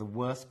voted as one of the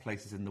worst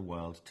places in the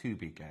world to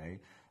be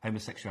gay.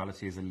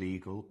 Homosexuality is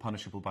illegal,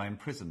 punishable by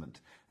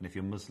imprisonment, and if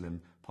you're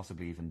Muslim,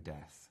 possibly even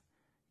death.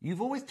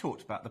 You've always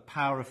talked about the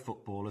power of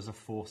football as a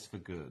force for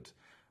good,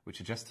 which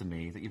suggests to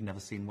me that you've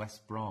never seen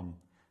West Brom.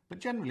 But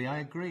generally I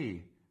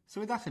agree. So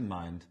with that in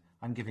mind,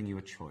 I'm giving you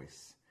a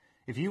choice.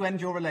 If you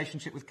end your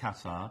relationship with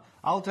Qatar,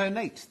 I'll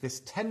donate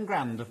this 10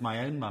 grand of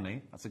my own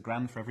money, that's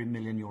 £1 for every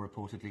million you're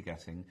reportedly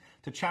getting,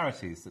 to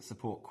charities that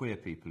support queer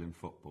people in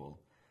football.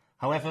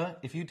 However,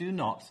 if you do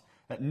not,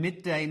 at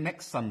midday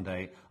next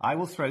Sunday, I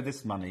will throw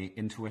this money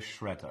into a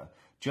shredder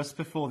just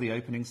before the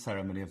opening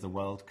ceremony of the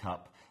World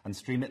Cup and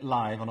stream it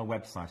live on a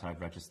website I've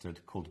registered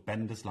called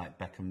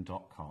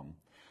benderslikebeckham.com.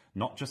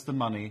 Not just the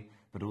money,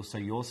 but also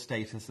your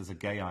status as a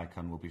gay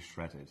icon will be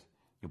shredded.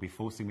 You'll be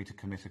forcing me to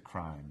commit a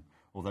crime,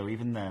 although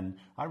even then,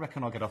 I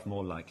reckon I'll get off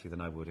more likely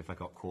than I would if I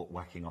got caught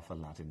whacking off a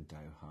lad in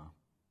Doha.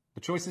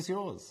 The choice is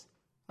yours.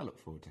 I look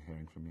forward to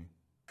hearing from you.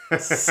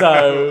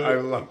 So I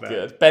love that.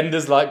 Good.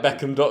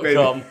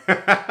 Benderslikebeckham.com.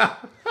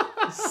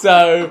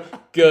 So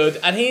good.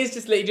 And he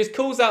just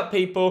calls out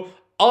people.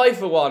 I,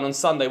 for one, on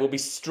Sunday will be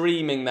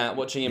streaming that,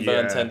 watching him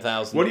burn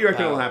 10,000. What do you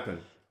reckon will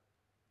happen?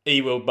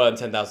 He will burn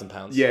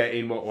 £10,000. Yeah,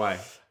 in what way?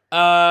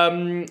 Oh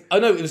no,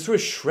 it was through a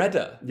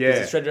shredder. Yeah.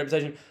 It was a shredder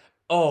reputation.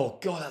 Oh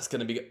god, that's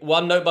going to be good.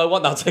 One note by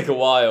one, that'll take a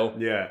while.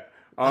 Yeah.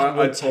 That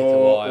would take a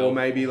while. Or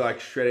maybe like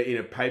shred it in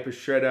a paper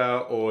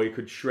shredder, or you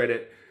could shred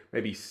it,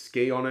 maybe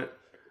ski on it.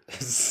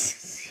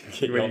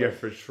 You want to go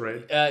for a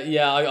shred?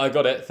 Yeah, I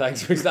got it.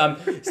 Thanks. It's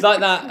like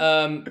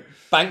that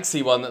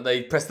Banksy one that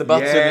they press the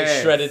button and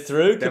it's shredded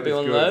through. Could be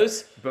one of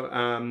those. But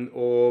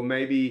or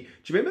maybe,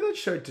 do you remember that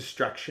show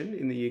Distraction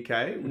in the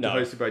UK,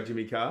 hosted by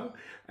Jimmy Carr?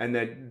 And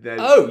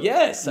oh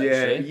yes, actually.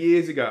 Yeah,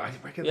 years ago. I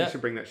reckon they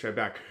should bring that show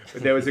back.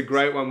 But there was a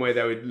great one where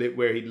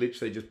where he'd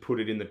literally just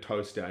put it in the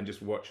toaster and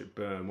just watch it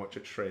burn, watch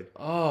it shred.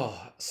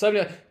 Oh, so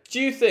many.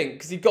 Do you think,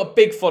 because he's got a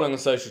big following on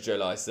social, Joe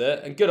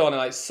Lycett, and good on him,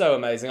 like, so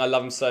amazing. I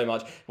love him so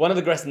much. One of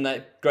the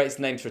greatest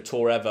names for a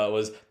tour ever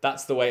was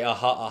 "That's the way our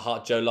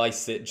heart, Joe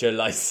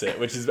Lycett,"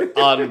 which is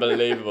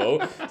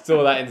unbelievable.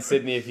 Saw that in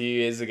Sydney a few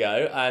years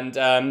ago, and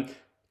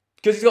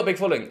because he's got a big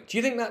following. Do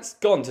you think that's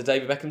gone to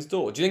David Beckham's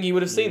door? Do you think he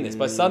would have seen this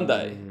by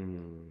Sunday?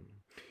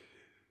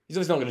 He's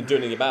obviously not going to do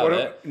anything about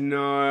it.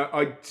 No,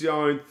 I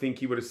don't think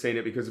he would have seen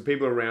it because the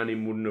people around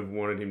him wouldn't have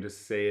wanted him to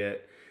see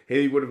it.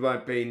 He would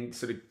have been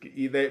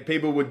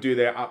people would do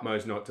their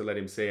utmost not to let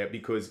him see it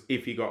because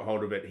if he got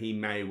hold of it, he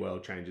may well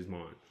change his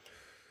mind.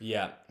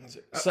 Yeah.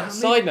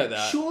 Side note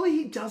that. Surely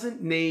he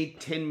doesn't need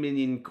 10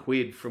 million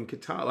quid from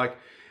Qatar. Like,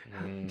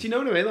 do you know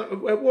what I mean? Like,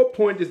 at what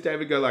point does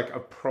David go like,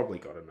 I've probably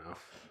got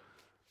enough?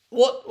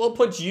 What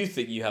point do you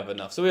think you have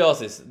enough? So we asked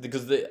this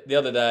because the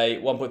other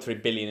day,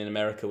 1.3 billion in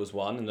America was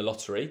won in the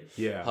lottery.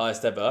 Yeah.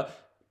 Highest ever.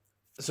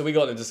 So we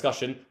got in a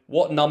discussion.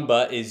 What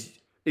number is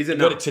it you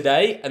got it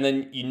today, and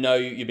then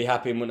you'd be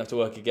happy and wouldn't have to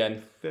work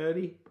again?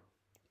 30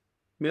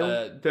 mil?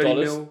 30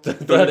 dollars? mil?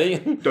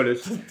 30?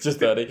 Dollars. Just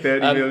 30.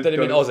 30 mil. 30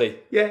 million Aussie.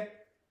 Yeah.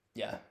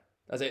 Yeah.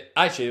 That's it.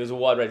 Actually, it was a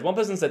wide range. One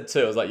person said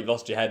 2. I was like, you've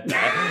lost your head there.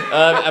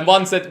 And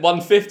one said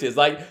 150. It's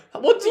like,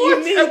 what do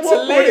you need to live? At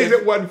what point is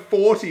it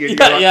 140 and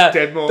you're like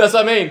dead more? That's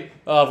what I mean.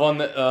 Oh, I've won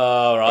the...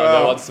 Oh, right,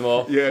 I'll go once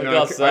more. Yeah,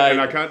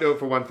 and I can't do it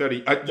for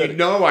 130.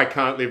 I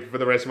can't live for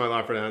the rest of my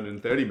life for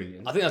 130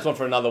 million. I think that's one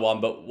for another one,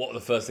 but what are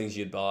the first things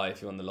you'd buy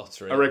if you won the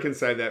lottery? I reckon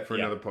save that for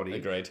another potty.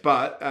 Agreed.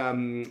 But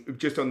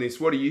just on this,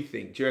 what do you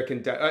think? Do you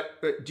reckon?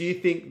 Do you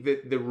think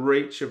that the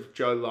reach of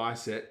Joe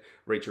Lycett,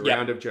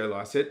 of Joe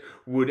Lycett,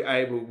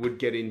 would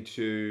get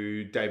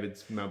into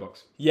David's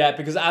mailbox? Yeah,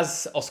 because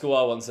as Oscar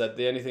Wilde once said,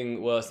 the only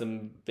thing worse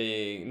than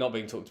not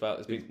being talked about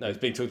is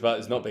being talked about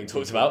is not being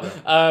talked about.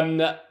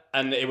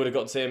 And it would have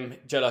got to him.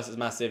 Joe Lycett's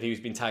massive. He's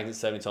been tagged it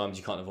so many times,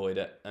 you can't avoid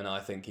it. And I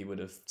think he would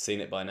have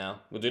seen it by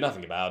now. We'll do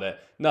nothing about it.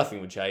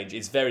 Nothing would change.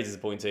 It's very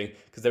disappointing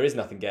because there is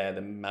nothing gayer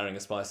than marrying a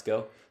Spice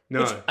Girl.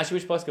 No.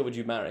 Which Spice Girl would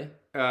you marry?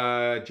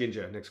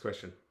 Ginger. Next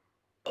question.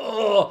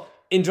 Oh,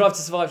 in Drive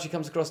to Survive, she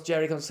comes across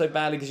Jerry comes so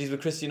badly because she's with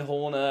Christian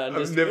Horner. And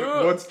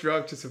what's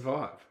Drive to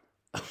Survive?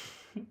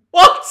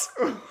 What?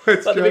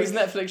 It's like the biggest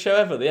Netflix show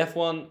ever. The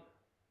F1.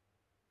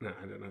 No,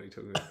 I don't know what you're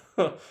talking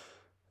about.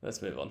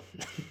 Let's move on.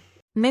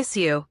 Miss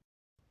you.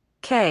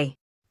 K.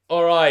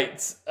 All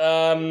right.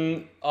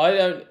 I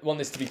don't want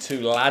this to be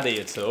too laddie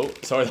at all.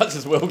 Sorry, that's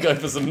just Will going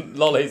for some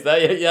lollies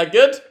there. Yeah,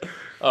 good.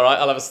 All right,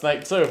 I'll have a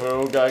snake too if we're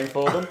all going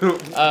for them.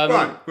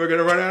 Right, we're going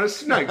to run out of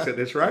snakes at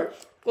this rate.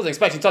 Wasn't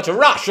expecting such a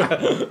rush.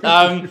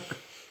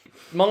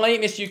 My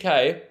Miss UK,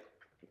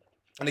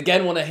 and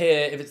again want to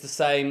hear if it's the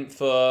same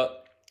for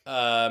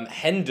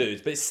hen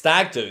do's, but it's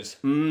stag do's.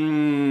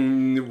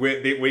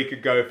 We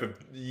could go for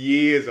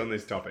years on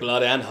this topic.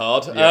 Bloody and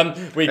hard. Yeah.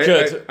 We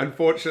could.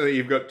 Unfortunately,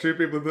 you've got two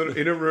people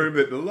in a room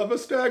that love a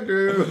stag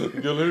do.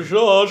 You're in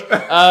charge.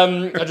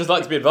 I'd just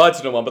like to be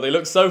invited on one, but they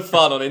look so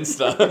fun on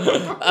Insta.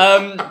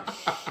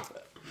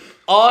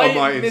 On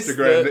my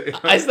Instagram.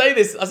 I say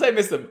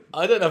miss them.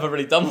 I don't know if I've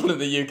really done one in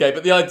the UK,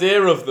 but the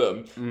idea of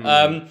them.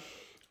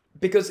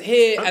 Because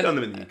here... I've done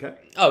them in the UK.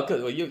 Oh,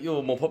 good. Well,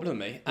 you're more popular than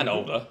me. And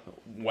older.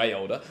 Way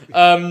older.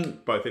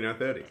 Both in our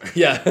 30s.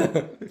 Yeah.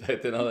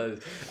 Both in our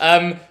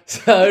 30s.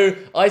 So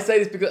I say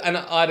this because... And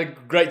I had a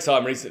great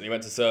time recently.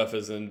 Went to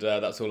Surfers, and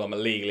that's all I'm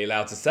legally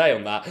allowed to say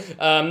on that.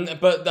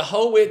 But the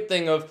whole weird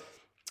thing of...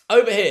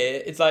 Over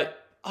here, it's like...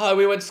 Oh,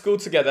 we went to school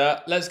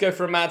together. Let's go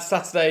for a mad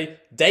Saturday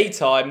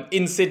daytime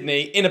in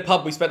Sydney in a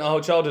pub we spent our whole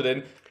childhood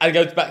in and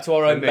go back to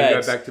our own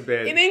beds. Go back to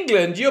bed. In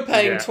England, you're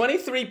paying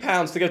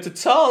 £23 to go to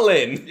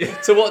Tallinn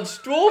to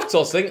watch dwarf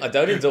tossing. I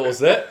don't endorse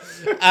it.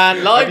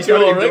 And live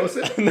drawing.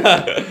 No.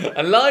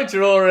 And live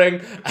drawing.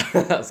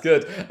 That's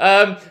good.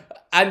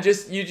 And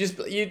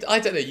I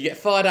don't know, you get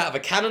fired out of a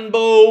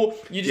cannonball,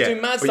 you just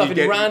do mad stuff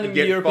in random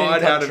European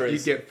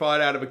countries. You get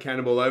fired out of a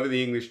cannonball over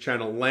the English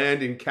Channel,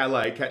 land in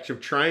Calais, catch a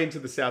train to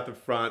the south of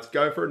France,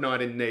 go for a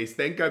night in Nice,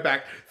 then go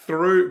back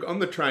through on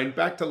the train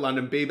back to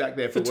London, be back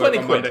there for work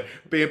on Monday,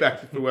 be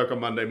back for work on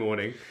Monday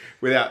morning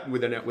without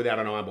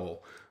an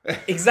eyeball.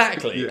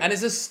 Exactly. And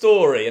it's a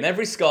story, and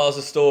every scar's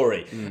a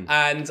story.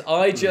 And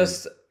I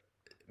just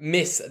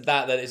miss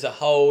that it's a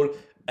whole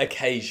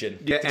occasion.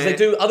 Because they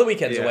do other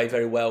weekends away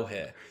very well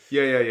here.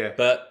 Yeah.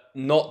 But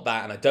not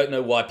that, and I don't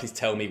know why. Please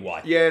tell me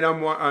why. Yeah, and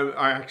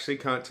I actually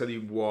can't tell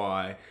you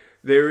why.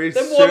 There is.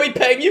 Then what are we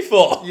paying you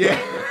for?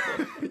 Yeah,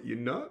 you're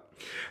not.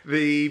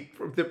 The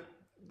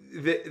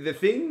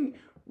thing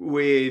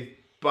with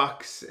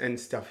bucks and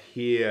stuff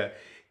here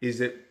is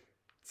that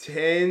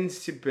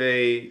tends to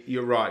be,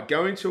 you're right,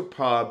 going to a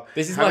pub.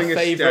 This is my having a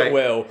favourite, steak.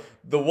 Will.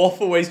 The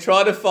waffle is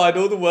trying to find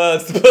all the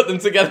words to put them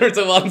together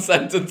into one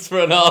sentence for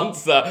an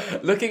answer,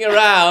 looking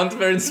around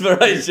for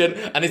inspiration,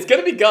 and it's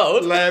going to be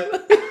gold.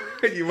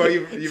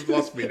 You've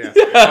lost me now.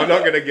 I'm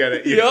not going to get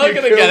it. You're going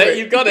to get it.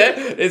 You've got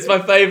it. It's my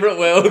favourite,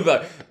 Will.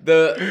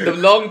 The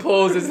long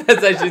pauses,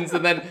 hesitations,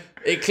 and then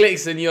it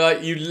clicks, and you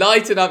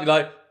lighten up. You're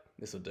like,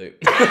 this will do.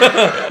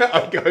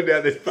 I'm going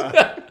down this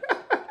path.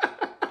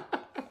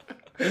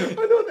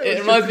 It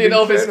reminds me of an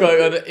office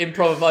quote on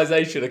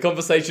improvisation, a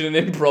conversation and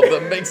improv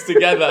that mix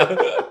together.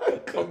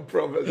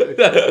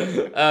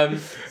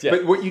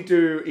 But what you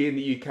do in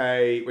the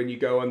UK when you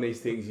go on these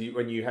things,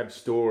 when you have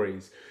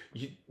stories,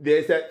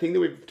 there's that thing that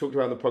we've talked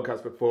about on the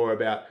podcast before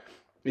about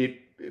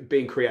it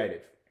being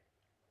creative.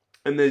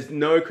 And there's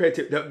no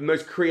creative. The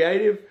most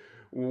creative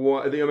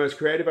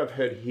I've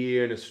heard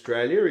here in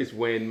Australia is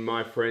when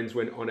my friends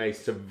went on a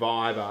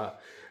Survivor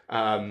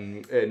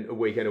and a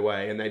weekend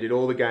away, and they did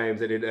all the games.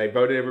 They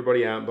voted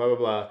everybody out, blah blah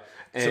blah.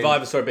 And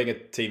Survivor, being a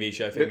TV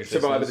show.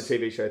 Survivor, the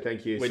TV show.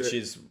 Thank you. Which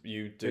is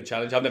you do a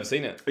challenge. I've never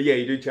seen it. Yeah,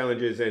 you do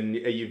challenges and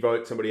you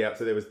vote somebody out.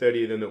 So there was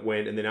 30 of them that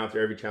went, and then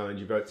after every challenge,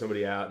 you vote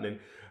somebody out, and then.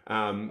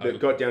 It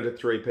got down to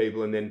 3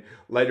 people, and then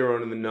later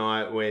on in the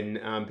night, when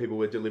people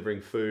were delivering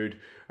food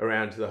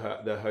around to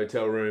the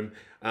hotel room,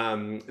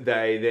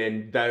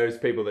 those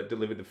people that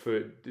delivered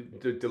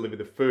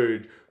the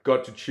food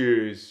got to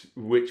choose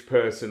which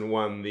person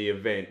won the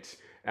event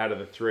out of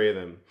the 3 of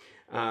them.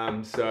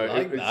 So I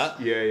like it was, that.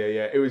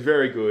 Yeah. It was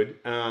very good.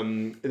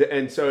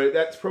 And so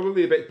that's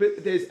probably a bit.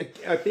 But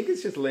I think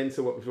it's just lends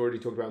to what we've already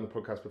talked about on the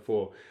podcast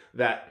before,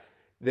 that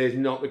there's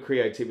not the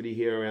creativity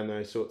here around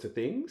those sorts of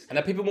things. And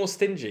are people more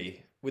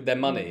stingy with their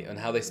money and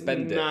how they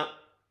spend it?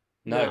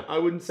 No, I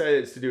wouldn't say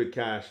it's to do with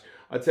cash.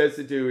 I'd say it's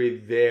to do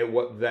with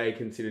what they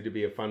consider to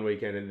be a fun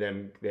weekend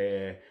and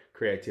their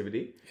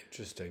creativity.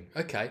 Interesting.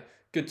 Okay,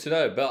 good to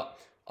know. But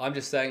I'm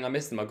just saying I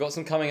miss them. I've got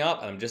some coming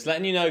up, and I'm just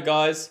letting you know,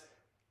 guys.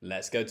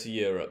 Let's go to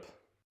Europe.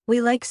 We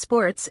like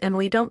sports and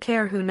we don't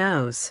care who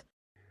knows.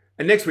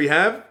 And next we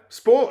have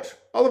sport.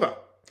 Oliver.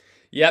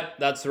 Yep,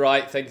 that's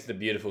right. Thanks to the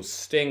beautiful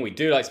Sting. We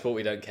do like sport.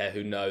 We don't care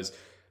who knows.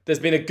 There's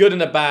been a good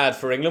and a bad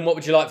for England. What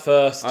would you like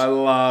first? I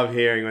love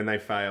hearing when they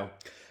fail.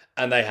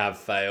 And they have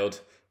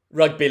failed.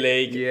 Rugby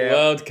League,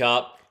 World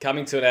Cup,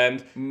 coming to an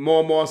end.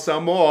 More,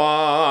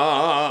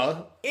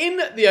 Samoa.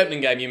 In the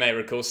opening game, you may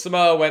recall,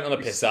 Samoa went on a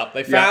piss-up.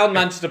 They found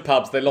Manchester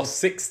pubs. They lost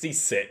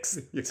 66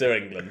 to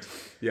England.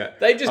 Yeah.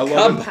 They've just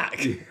come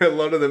back. A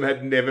lot of them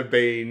had never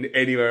been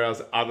anywhere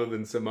else other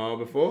than Samoa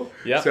before.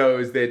 Yeah. So it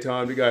was their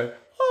time to go,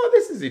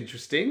 this is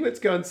interesting. Let's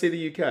go and see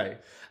the UK.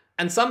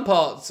 And some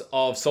parts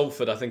of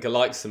Salford, I think, are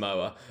like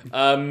Samoa.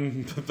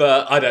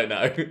 But I don't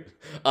know.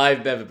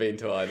 I've never been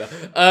to either.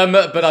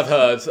 But I've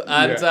heard.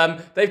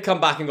 And they've come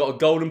back and got a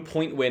golden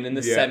point win in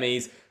the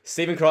semis.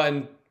 Stephen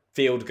Crichton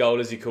field goal,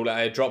 as you call it,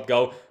 a drop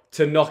goal,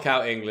 to knock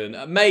out England.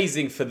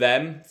 Amazing for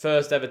them.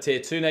 First ever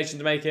Tier 2 nation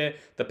to make it.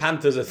 The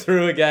Panthers are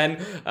through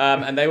again.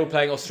 And they were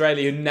playing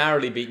Australia, who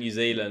narrowly beat New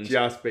Zealand.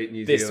 Just beat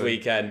New Zealand. This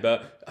weekend.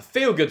 But a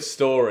feel-good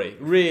story.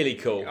 Really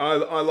cool. I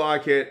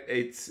like it.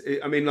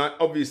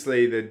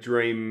 Obviously the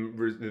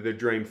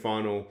dream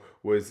final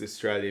was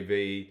Australia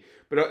v...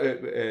 But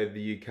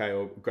the UK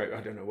or Great...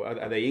 I don't know.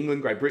 Are they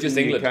England, Great Britain, Just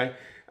England. UK?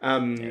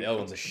 The other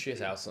one's a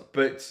shit house.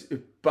 But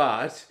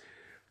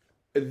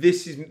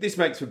this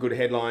makes for good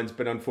headlines,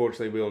 but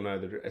unfortunately we all know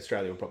that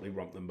Australia will probably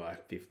romp them by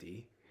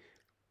 50.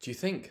 Do you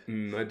think?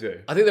 I do.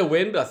 I think they'll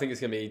win, but I think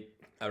it's going to be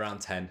around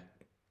 10.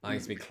 I think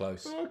it's going to be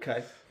close.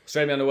 Okay.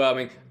 Australia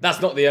underwhelming.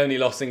 That's not the only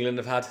loss England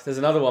have had. There's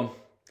another one.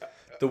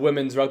 The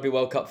Women's Rugby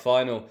World Cup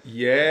final.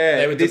 Yeah.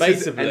 They were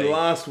debatably... And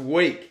last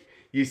week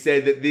you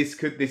said that this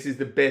is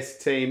the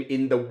best team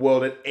in the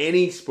world at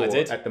any sport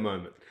at the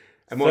moment.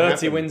 And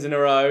 30 wins in a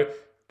row.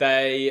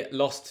 They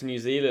lost to New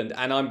Zealand,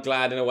 and I'm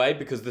glad in a way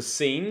because the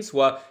scenes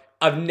were...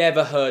 I've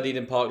never heard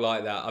Eden Park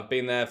like that. I've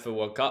been there for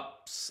World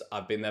Cups.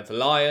 I've been there for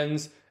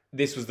Lions.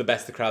 This was the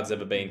best the crowd's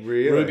ever been.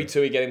 Really? Ruby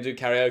Tui getting to do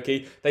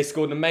karaoke. They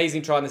scored an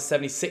amazing try in the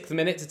 76th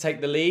minute to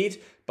take the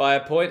lead by a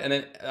point, and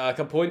then a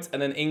couple points,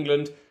 and then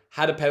England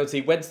had a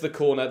penalty, went to the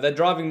corner. They're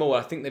driving maul.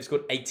 I think they've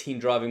scored 18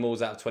 driving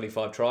mauls out of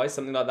 25 tries,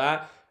 something like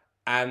that.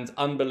 And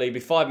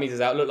unbelievably, 5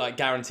 metres out, looked like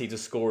guaranteed to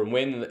score and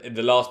win in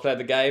the last play of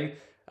the game.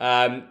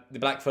 The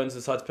Black Ferns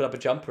decided to put up a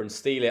jumper and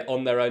steal it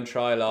on their own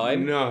try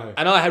line. No.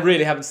 And I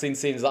really haven't seen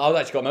scenes. I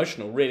actually got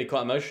emotional, really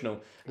quite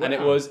emotional. Wow. And it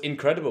was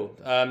incredible.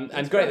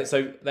 And great.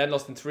 So they hadn't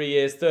lost in 3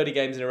 years, 30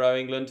 games in a row,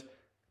 England.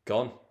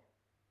 Gone.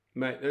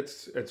 Mate,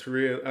 that's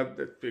real. That's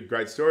a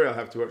great story. I'll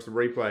have to watch the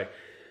replay.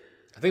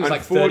 I think it was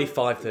like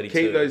 35, 32.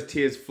 Keep those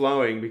tears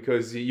flowing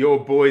because your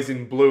boys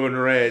in blue and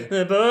red.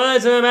 The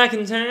boys are back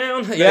in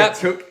town. They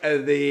took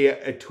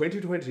the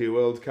 2020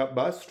 World Cup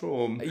by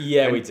storm.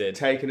 Yeah, we did.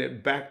 Taking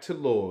it back to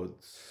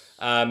Lords.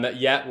 We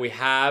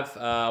have.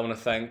 I want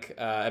to thank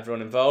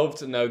everyone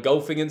involved. No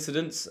golfing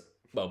incidents.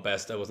 Well,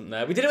 Bairstow wasn't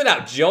there. We did it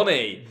without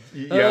Johnny.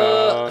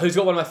 Yeah. Who's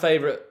got one of my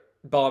favourite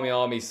Barmy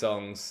Army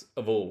songs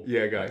of all.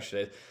 Yeah, go.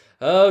 Actually.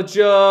 Oh,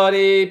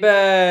 Johnny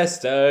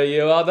Besto,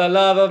 you are the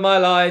love of my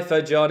life,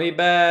 for Johnny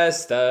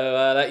Besto.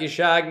 I let you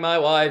shag my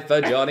wife,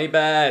 for Johnny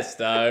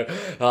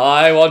Besto.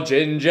 I want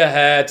ginger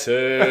hair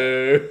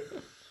too.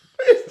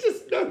 There's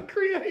just no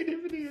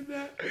creativity in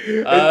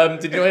that.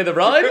 Did you hear the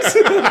rhymes?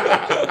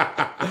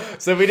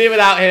 So we did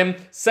without him.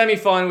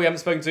 Semi-final, we haven't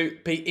spoken to.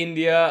 Beat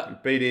India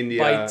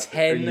by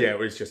 10 Yeah, it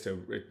was just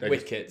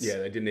wickets.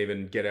 They didn't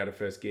even get out of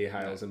first gear,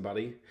 Hales and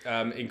Buddy.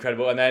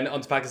 Incredible. And then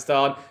on to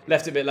Pakistan.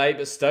 Left it a bit late,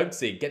 but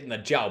Stokesy getting the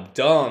job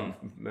done.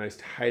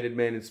 Most hated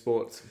man in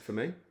sports for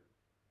me.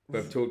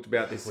 We've talked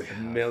about this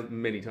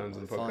many times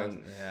on the podcast.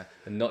 Yeah,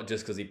 and not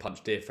just because he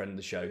punched dear friend of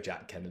the show,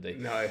 Jack Kennedy.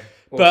 No.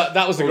 But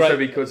that was a great... Also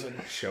because,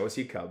 show us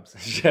your Cubs.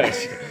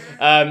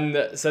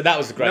 So that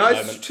was a great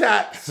moment. Nice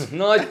chat.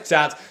 Nice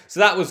chat.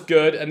 So that was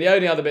good. And the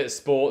only other bit of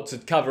sport to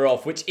cover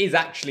off, which is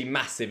actually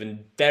massive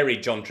and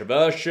very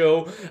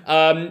controversial,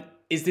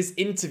 is this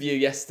interview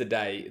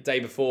yesterday, day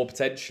before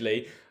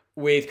potentially,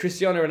 with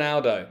Cristiano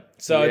Ronaldo.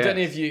 So I don't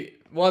know if you...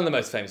 One of the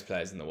most famous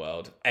players in the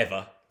world,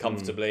 ever.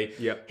 Comfortably.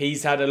 Yep.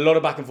 He's had a lot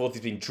of back and forth.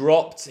 He's been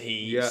dropped.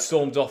 He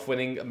stormed off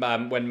winning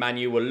when Man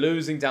U were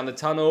losing down the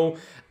tunnel.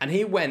 And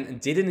he went and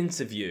did an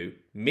interview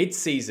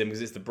mid-season,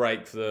 because it's the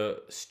break for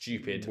the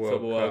stupid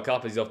Football World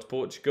Cup. He's off to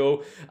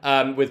Portugal,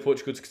 with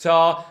Portugal to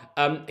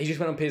Qatar. He just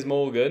went on Piers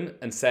Morgan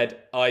and said,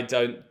 I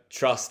don't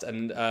trust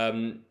and...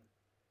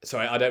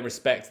 I don't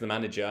respect the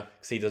manager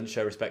because he doesn't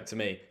show respect to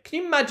me. Can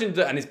you imagine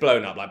that? And it's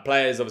blown up. Like,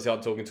 players obviously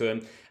aren't talking to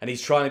him, and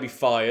he's trying to be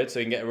fired so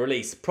he can get a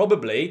release.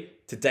 Probably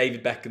to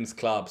David Beckham's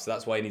club, so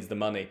that's why he needs the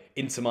money.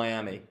 Inter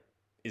Miami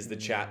is the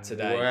chat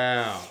today.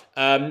 Wow.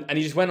 And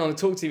he just went on a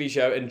talk TV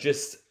show and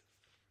just,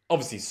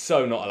 obviously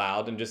so not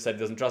allowed, and just said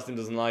he doesn't trust him,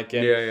 doesn't like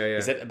him. Yeah.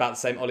 He said about the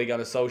same Ole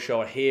Gunnar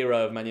Solskjaer, a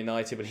hero of Man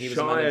United when he was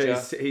a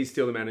manager. He's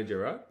still the manager,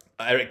 right?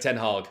 Eric Ten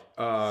Hag.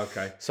 Oh,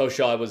 okay.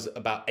 Solskjaer was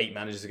about 8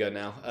 managers ago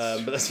now.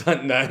 But that's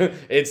fine. No,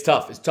 it's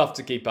tough. It's tough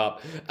to keep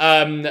up.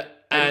 And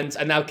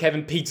now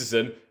Kevin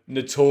Peterson,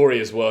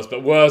 notorious worse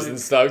than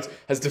Stokes,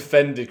 has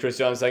defended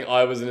Cristiano, saying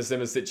I was in a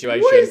similar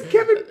situation. Why is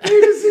Kevin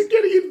Peterson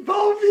getting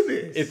involved in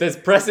this? If there's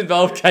press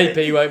involved,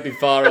 KP won't be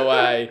far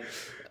away.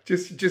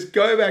 Just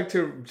go back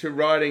to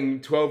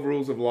writing 12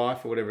 Rules of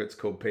Life or whatever it's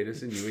called,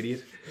 Peterson, you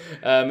idiot.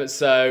 He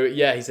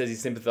says he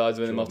sympathised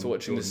with him after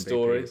watching the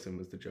story. B. Peterson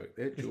was the joke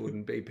there.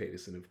 Jordan B.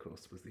 Peterson, of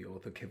course, was the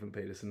author. Kevin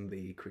Peterson,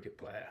 the cricket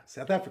player.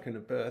 South African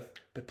at birth,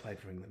 but played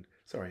for England.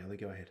 Sorry, Ellie,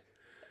 go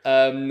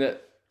ahead.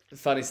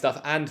 Funny stuff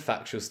and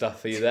factual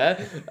stuff for you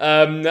there.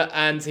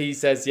 And he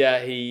says,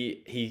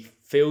 he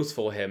feels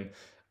for him.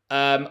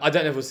 I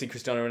don't know if we'll see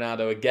Cristiano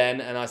Ronaldo again,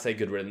 and I say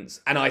good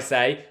riddance. And I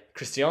say,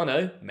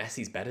 Cristiano,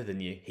 Messi's better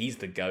than you. He's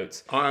the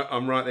GOAT.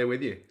 I'm right there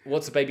with you.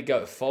 What's a baby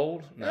goat? A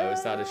foal? No,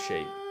 is that a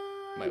sheep?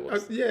 Wait,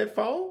 what?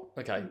 Foal.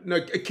 Okay. No,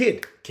 a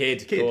kid.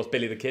 Kid, of course.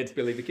 Billy the Kid.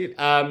 Billy the Kid.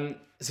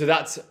 So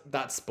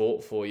that's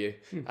sport for you.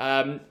 Do you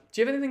have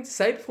anything to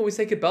say before we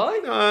say goodbye?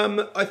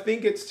 I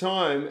think it's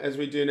time, as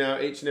we do now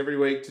each and every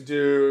week, to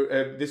do...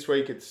 this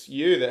week it's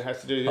you that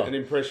has to do an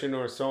impression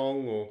or a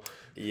song. Or.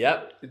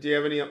 Yep. Do you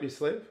have any up your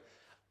sleeve?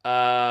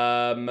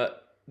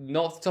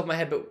 Not off the top of my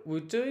head, but we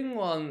were doing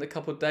one a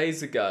couple of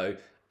days ago,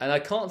 and I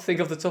can't think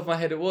off the top of my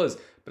head it was,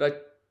 but I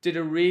did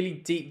a really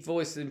deep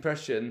voice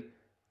impression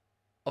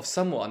of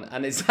someone,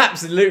 and it's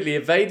absolutely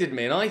evaded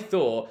me, and I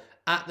thought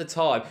at the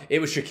time it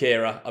was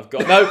Shakira. I've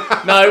got no,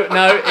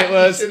 it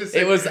was You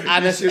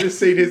should have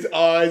seen his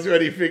eyes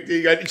when he picked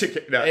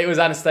it. No. It was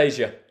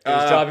Anastasia. He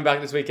was driving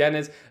back this weekend,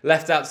 is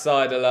left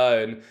outside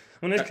alone.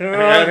 Hang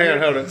on,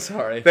 hold on.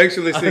 Sorry. Thanks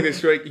for listening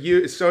this week.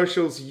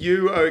 Socials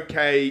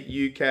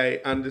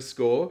UOKUK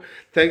 _.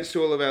 Thanks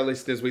to all of our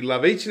listeners. We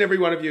love each and every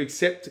one of you,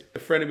 except the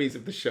frenemies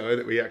of the show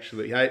that we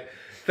actually hate.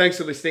 Thanks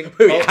for listening.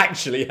 We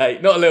actually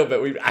hate, not a little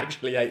bit. We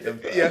actually hate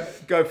them. Yeah,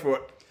 go for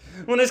it.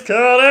 When it's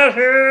cold out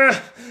here,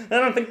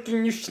 and I'm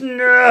thinking you should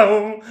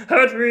know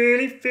how it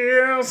really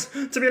feels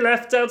to be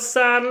left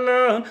outside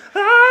alone.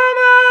 All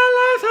my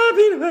life I've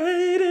been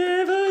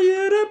waiting for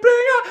you to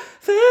bring a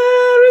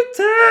fairy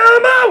tale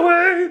my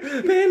way.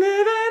 Been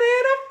living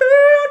in a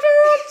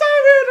future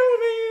with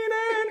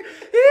meaning.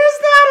 Is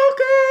that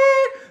okay?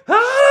 I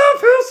don't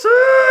feel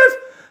safe.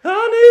 I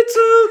need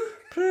to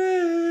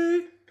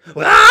pray.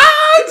 Well, I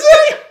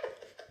do.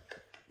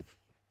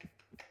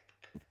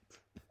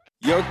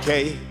 You're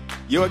okay,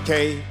 you're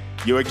okay,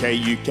 you're okay,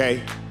 UK.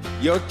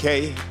 You're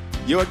okay,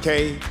 you're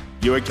okay,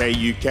 you're okay,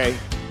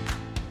 UK.